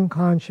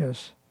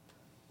unconscious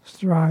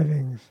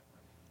strivings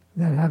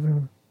that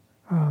haven't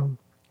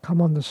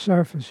come on the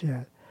surface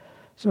yet.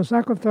 So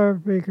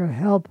psychotherapy can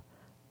help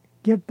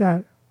get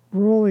that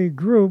ruling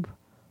group,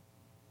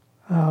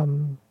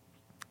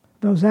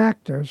 those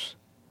actors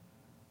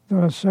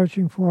that are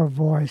searching for a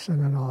voice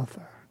and an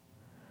author.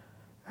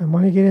 And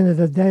when you get into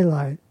the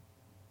daylight,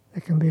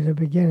 it can be the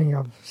beginning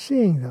of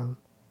seeing them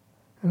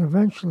and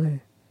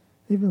eventually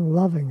even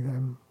loving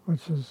them,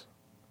 which is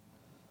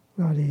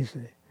not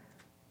easy.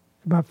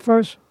 But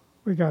first,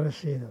 we got to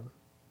see them.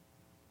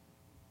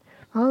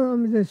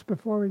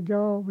 Before we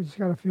go, we just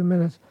got a few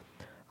minutes.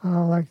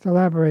 I'd like to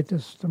elaborate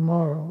this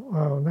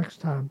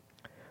next time.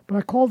 But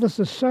I call this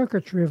the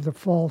circuitry of the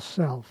false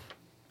self.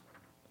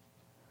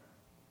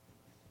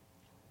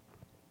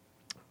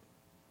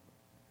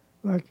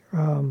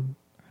 And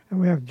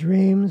we have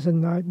dreams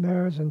and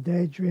nightmares and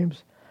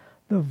daydreams.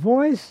 The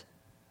voice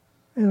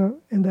in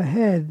the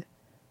head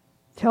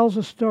tells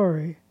a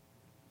story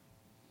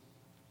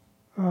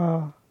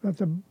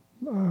that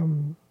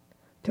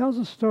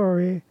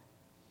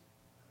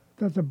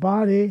the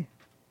body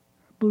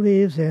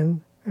believes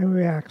in and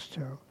reacts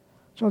to.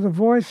 So the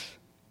voice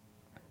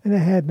in the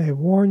head may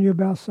warn you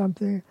about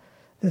something.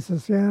 This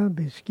is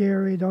be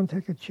scary, don't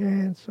take a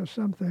chance or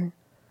something.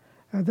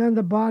 And then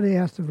the body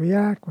has to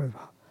react with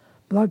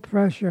blood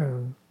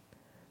pressure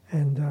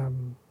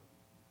and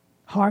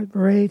heart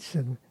rates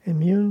and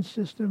immune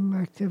system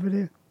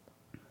activity.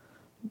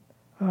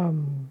 So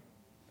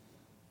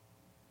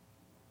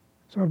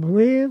it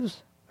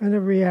believes and it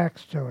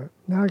reacts to it.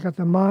 Now you got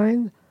the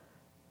mind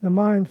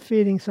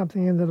feeding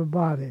something into the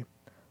body.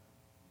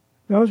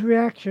 Those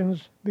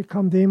reactions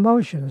become the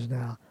emotions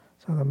now.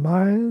 So the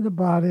mind, the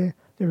body,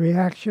 the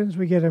reactions,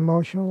 we get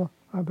emotional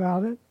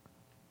about it.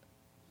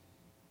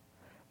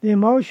 The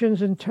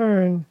emotions in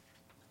turn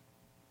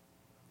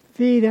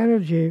feed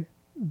energy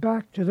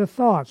back to the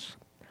thoughts.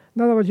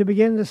 In other words, you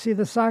begin to see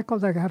the cycle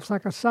that has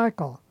like a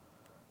cycle.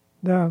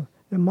 the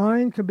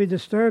mind could be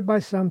disturbed by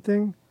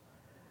something,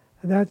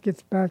 and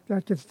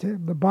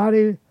the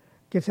body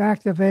gets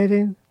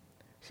activating,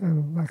 so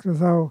like as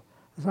though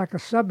it's like a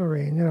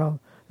submarine,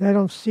 they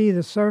don't see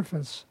the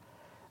surface,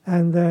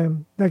 and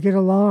they get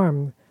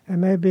alarmed. It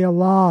may be a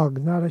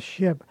log, not a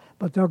ship,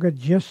 but they'll get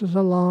just as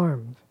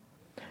alarmed.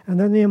 And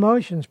then the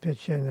emotions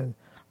pitch in and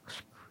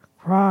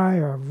cry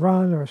or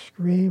run or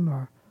scream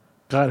or...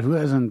 God, who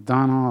hasn't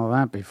done all of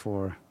that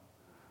before?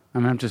 I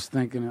mean, I'm just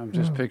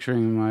picturing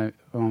in my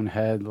own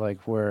head,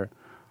 like where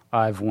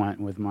I've went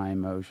with my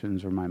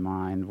emotions or my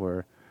mind,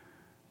 where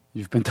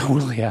you've been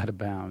totally out of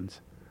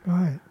bounds.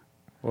 Right.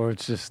 Or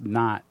it's just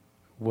not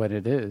what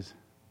it is.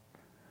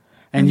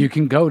 And you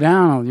can go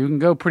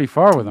pretty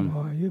far with them.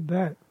 Oh, you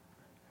bet.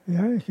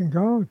 Yeah, you can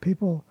go.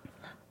 People,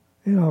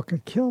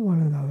 could kill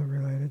one another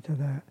related to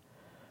that.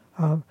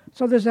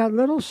 So there's that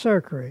little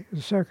circuitry.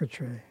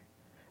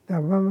 That,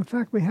 in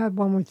fact, we had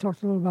one, we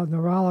talked a little about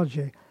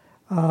neurology.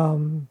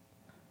 What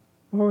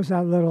was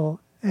that little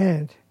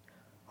ant?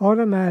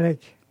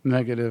 Automatic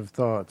Negative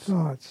thoughts.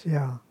 Thoughts,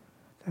 yeah.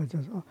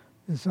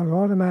 It's an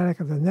automatic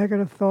of the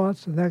negative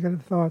thoughts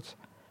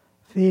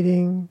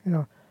feeding,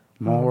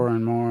 More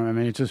and more. I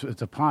mean, it's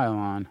a pile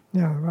on.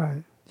 Yeah,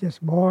 right.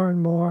 Just more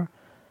and more.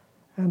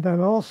 And then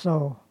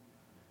also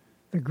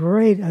the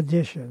great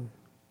addition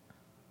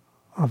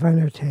of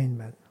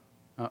entertainment.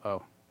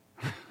 Uh-oh.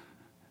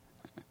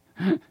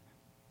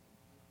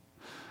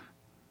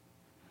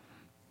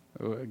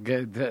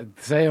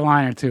 Say a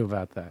line or two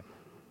about that.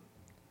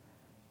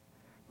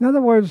 In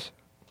other words,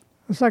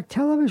 it's like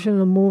television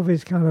and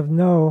movies kind of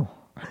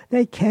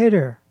they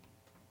cater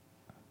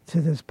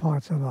to these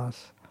parts of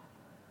us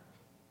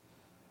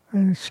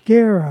and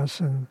scare us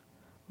and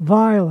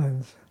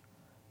violence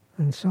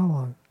and so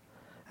on.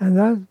 And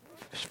that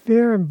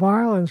fear and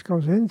violence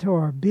goes into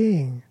our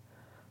being,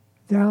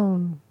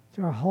 down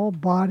to our whole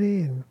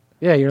body. And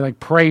yeah, you're like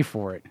prey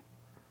for it.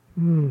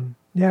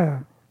 Yeah,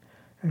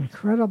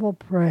 incredible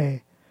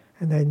prey.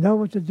 And they know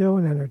what to do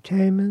in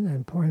entertainment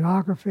and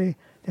pornography.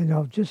 They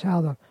know just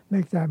how to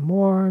make that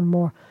more and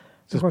more.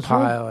 Just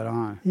pile it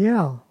on.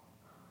 Yeah.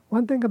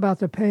 One thing about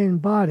the pain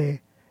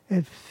body,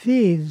 it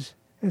feeds,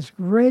 its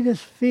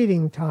greatest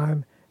feeding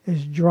time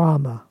is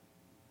drama.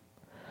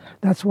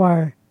 That's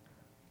why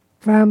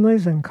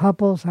families and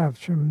couples have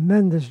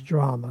tremendous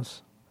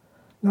dramas.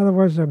 In other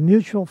words, a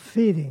mutual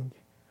feeding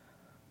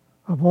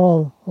of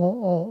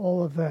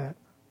all of that.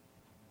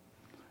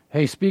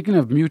 Hey, speaking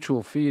of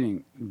mutual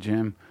feeding,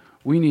 Jim,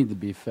 we need to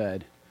be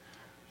fed.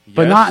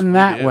 But not in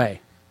that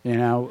way,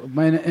 in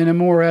a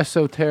more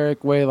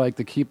esoteric way, like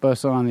to keep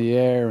us on the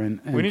air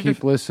and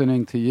keep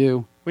listening to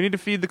you. We need to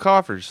feed the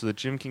coffers so that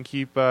Jim can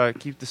keep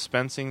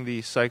dispensing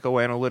the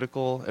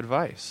psychoanalytical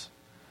advice.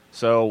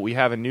 So we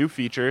have a new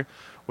feature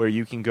where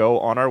you can go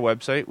on our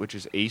website, which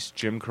is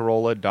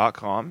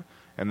acejimcarolla.com,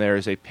 and there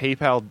is a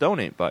PayPal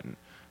donate button.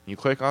 You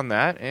click on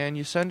that, and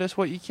you send us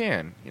what you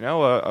can.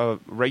 A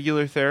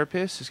regular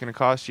therapist is going to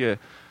cost you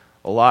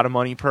a lot of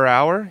money per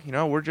hour.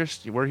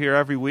 We're here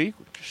every week.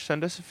 Just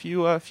send us a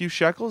few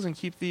shekels and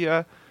keep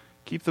the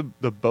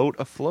boat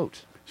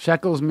afloat.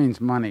 Shekels means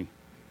money.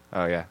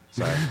 Oh yeah,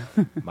 sorry,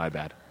 my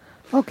bad.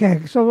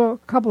 Okay, so a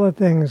couple of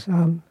things.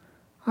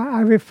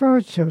 I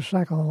refer to the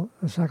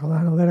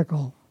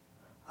psychoanalytical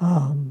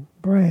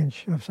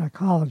branch of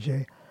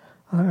psychology.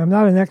 I'm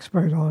not an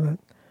expert on it,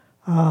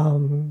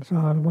 so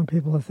I don't want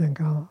people to think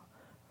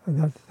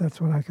that's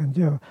what I can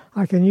do.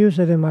 I can use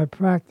it in my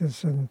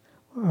practice and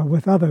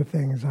with other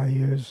things I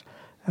use,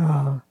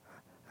 and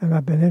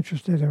I've been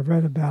interested and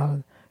read about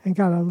it and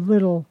got a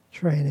little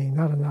training,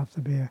 not enough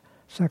to be a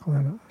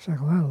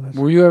psychoanalyst.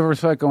 Were you ever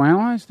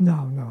psychoanalyzed?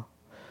 No.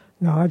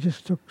 I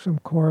just took some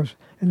course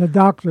in the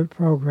doctorate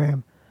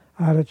program.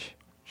 I had a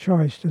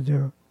choice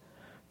to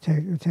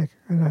take,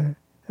 and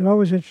it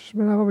always interested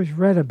me. I've always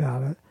read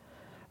about it.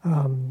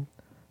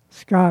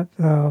 Scott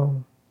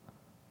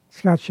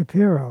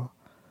Shapiro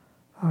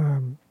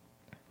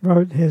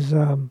wrote his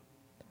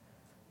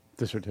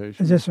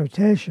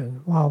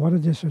dissertation. Wow, what a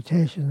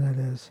dissertation that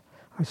is!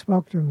 I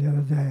spoke to him the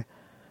other day.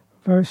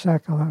 Very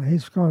psychoanalytic.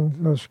 He's gone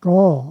to a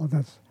school.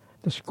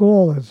 The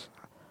school is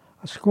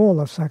a school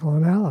of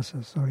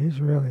psychoanalysis, so he's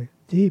really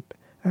deep.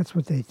 That's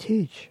what they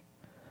teach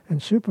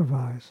and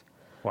supervise.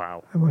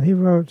 Wow. And when he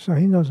wrote, so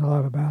he knows a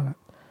lot about it.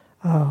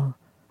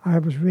 I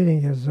was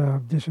reading his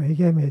dissertation. He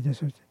gave me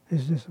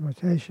his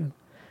dissertation,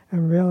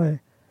 and really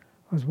it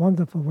was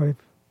wonderful what he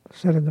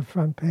said in the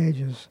front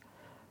pages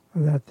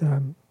that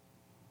the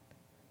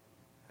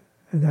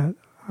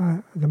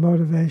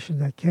motivation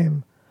that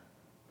came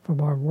from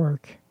our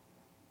work.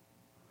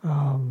 He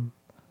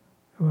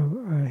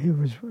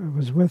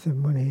was with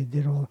him when he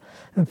did all.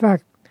 In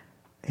fact,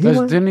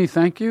 didn't he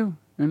thank you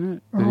in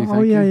it? Did he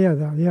thank you?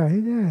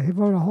 He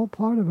wrote a whole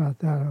part about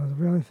that. I was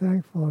really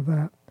thankful of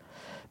that.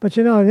 But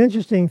an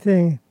interesting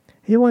thing,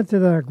 he went to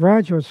the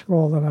graduate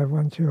school that I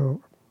went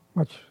to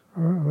much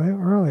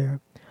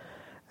earlier,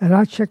 and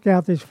I checked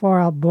out these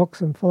far-out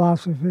books in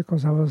philosophy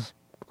because I was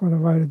going to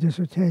write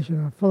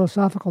a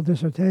philosophical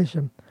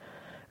dissertation.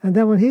 And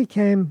then when he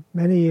came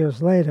many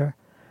years later,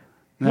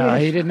 No,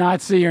 he did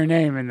not see your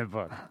name in the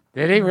book.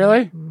 Did he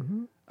really?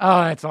 Mm-hmm.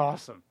 Oh, that's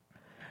awesome.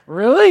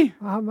 Really?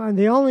 I'm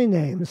the only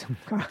names.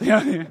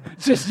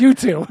 It's just you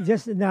two.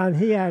 Just now,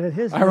 he added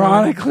his name.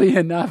 Ironically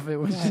enough, it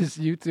was just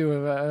you two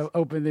have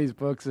opened these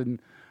books.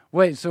 And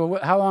wait, so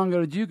how long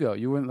ago did you go?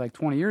 You went like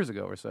 20 years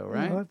ago or so,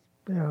 right?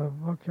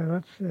 Okay,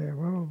 let's see.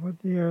 Well, what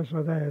years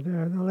were they?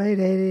 They're in the late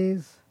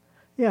 80s.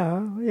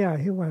 Yeah,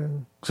 he went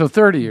in. So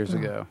 30 years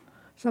ago.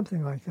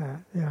 Something like that,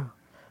 yeah.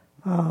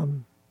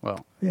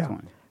 Well, yeah.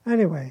 20.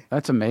 Anyway.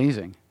 That's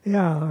amazing.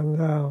 Yeah,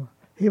 and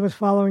he was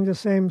following the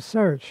same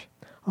search,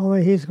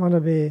 only he's going to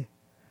be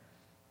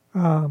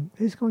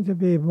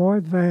more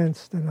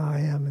advanced than I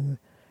am, and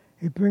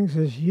he brings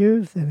his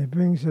youth and he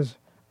brings his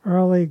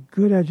early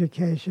good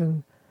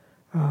education,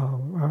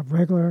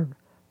 regular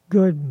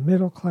good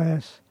middle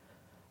class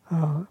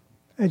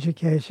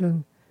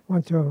education.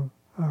 Went to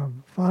a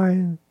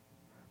fine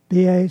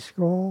BA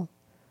school.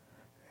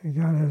 He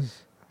got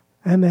his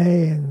MA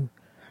and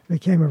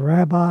became a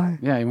rabbi.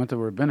 Yeah, he went to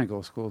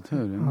rabbinical school too,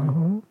 didn't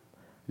Uh-huh.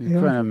 he? He's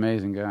quite an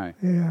amazing guy.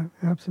 Yeah,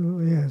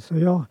 absolutely is.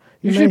 So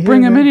you should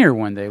bring him in here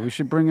one day. We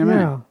should bring him in.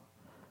 Yeah,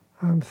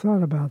 I've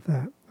thought about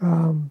that.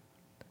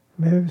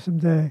 Maybe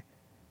someday.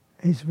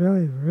 He's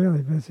really,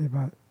 really busy,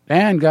 but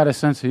and got a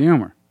sense of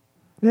humor.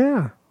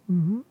 Yeah,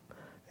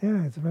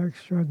 yeah, it's a very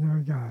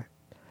extraordinary guy.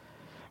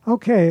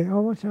 Okay,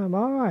 what time?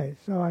 All right.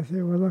 So I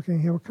see we're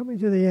looking here. We're coming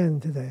to the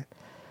end today.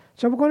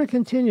 So we're going to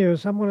continue.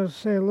 So I'm going to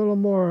say a little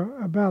more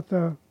about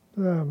the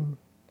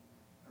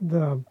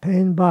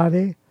pain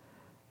body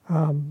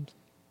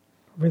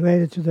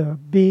related to the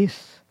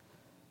beasts.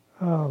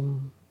 I'll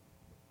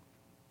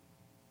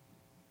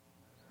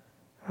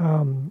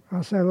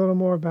say a little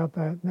more about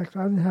that next.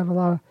 I didn't have a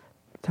lot of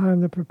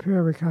time to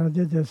prepare. We kind of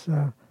did this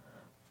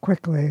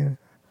quickly.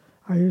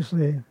 We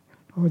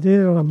did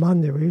it on a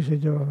Monday. We usually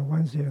do it on a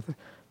Wednesday,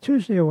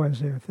 Tuesday or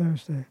Wednesday or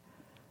Thursday.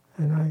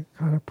 And I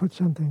kind of put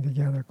something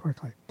together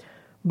quickly.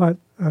 But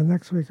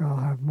next week I'll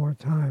have more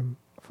time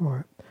for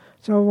it.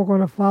 So we're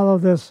going to follow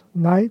this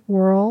night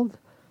world,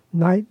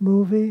 night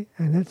movie,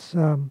 and its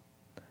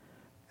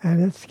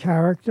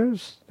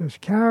characters. There's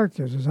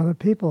characters. There's other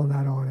people in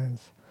that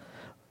audience.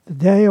 The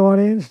day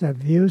audience that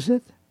views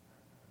it,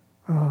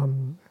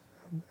 and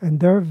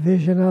their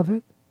vision of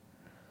it.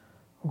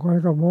 We're going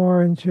to go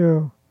more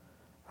into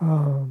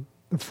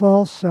the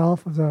false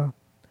self of the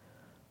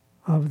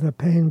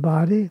pain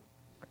body.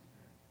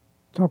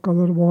 Talk a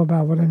little more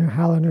about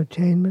how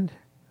entertainment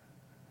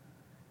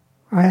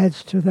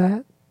adds to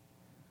that,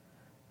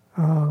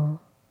 and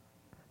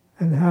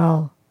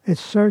how it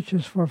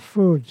searches for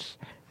foods.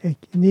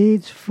 It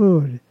needs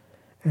food,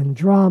 and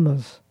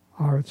dramas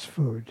are its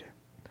food.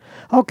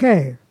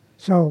 Okay,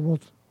 so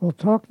we'll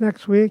talk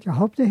next week. I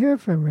hope to hear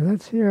from you.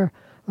 I'd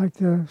like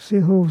to see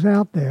who's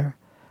out there.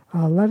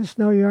 Let us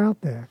know you're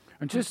out there.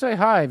 And just say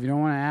hi if you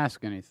don't want to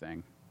ask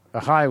anything. A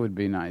hi would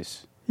be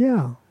nice.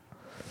 Yeah.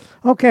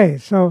 Okay,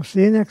 so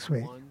see you next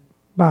week. 1,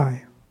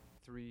 Bye.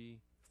 3,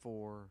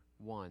 4,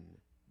 1.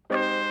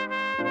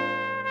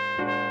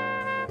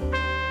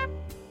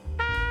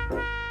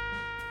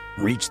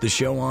 Reach the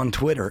show on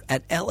Twitter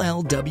at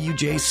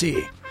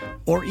LLWJC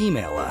or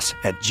email us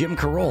at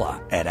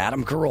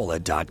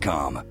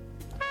jimcarolla@adamcarolla.com.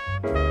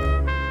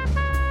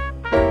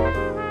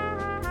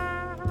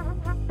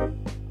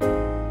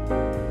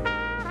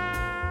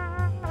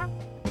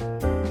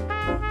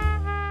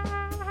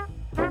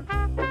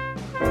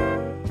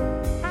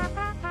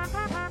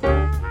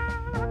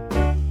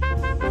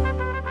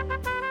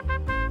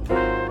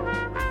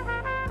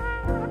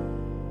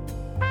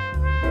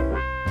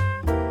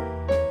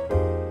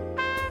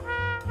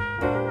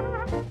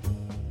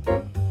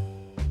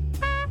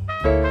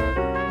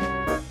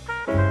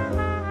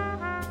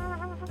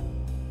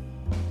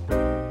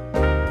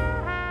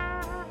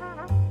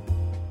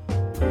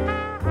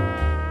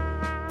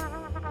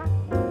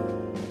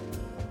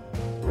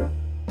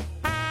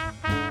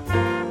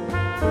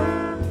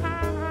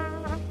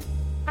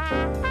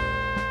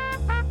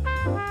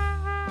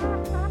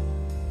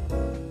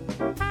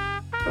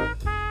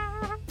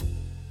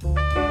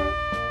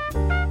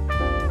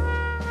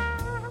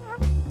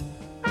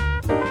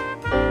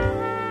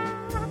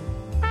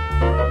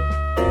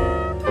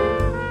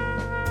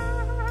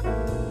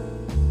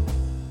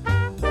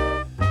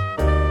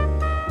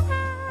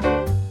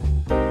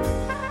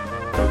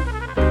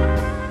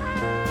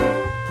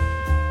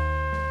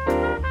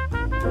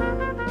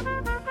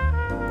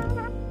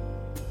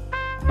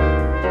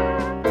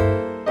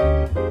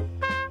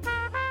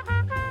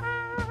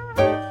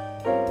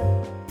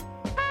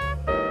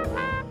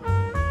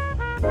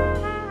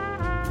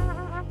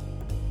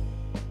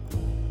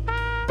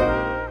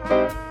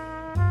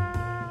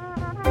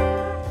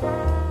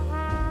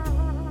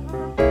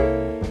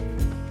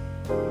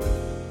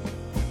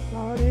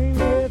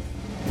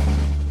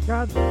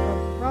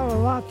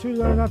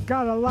 I've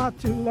got a lot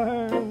to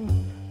learn.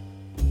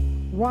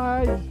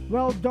 Why?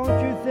 Well,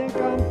 don't you think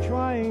I'm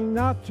trying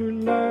not to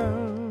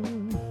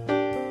learn?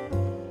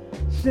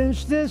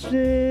 Since this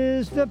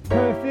is the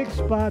perfect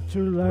spot to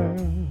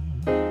learn.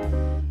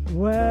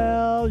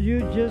 Well,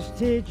 you just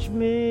teach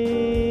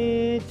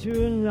me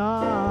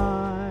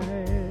tonight,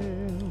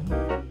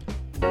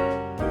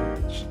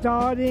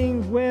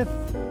 starting with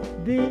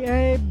the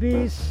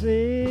ABC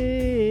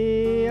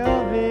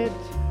of it,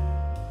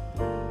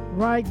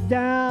 right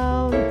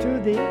down to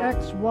the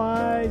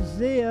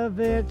XYZ of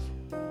it.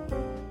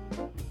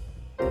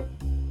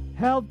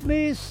 Help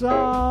me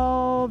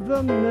solve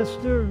the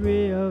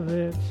mystery of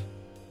it.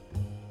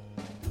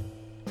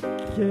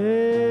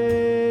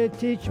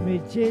 Teach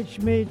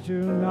me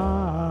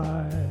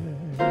tonight.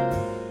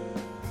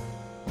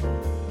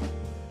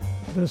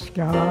 The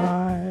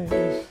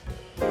sky's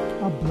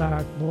a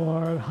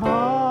blackboard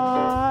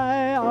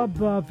high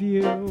above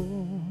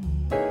you.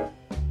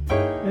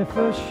 If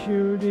a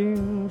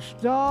shooting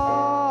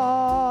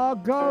star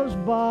goes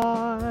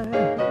by,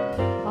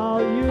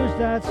 I'll use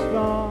that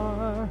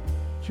star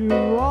to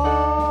write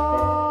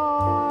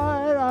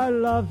I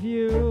love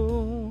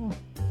you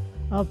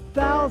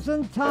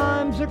 1,000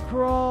 times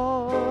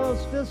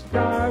across the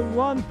sky.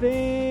 One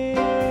thing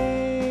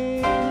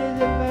is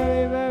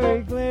very,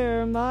 very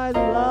clear, my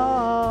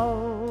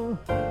love.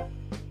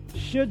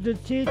 Should the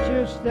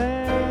teacher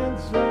stand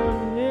so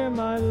near,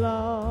 my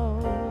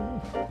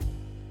love?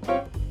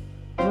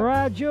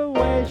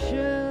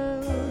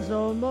 Graduation's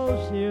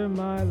almost here,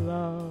 my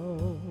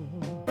love.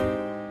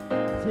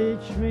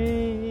 Teach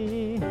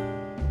me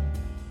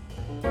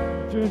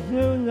to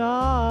do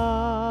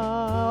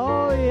now,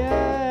 oh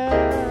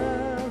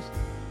yes.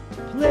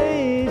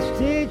 Please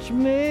teach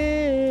me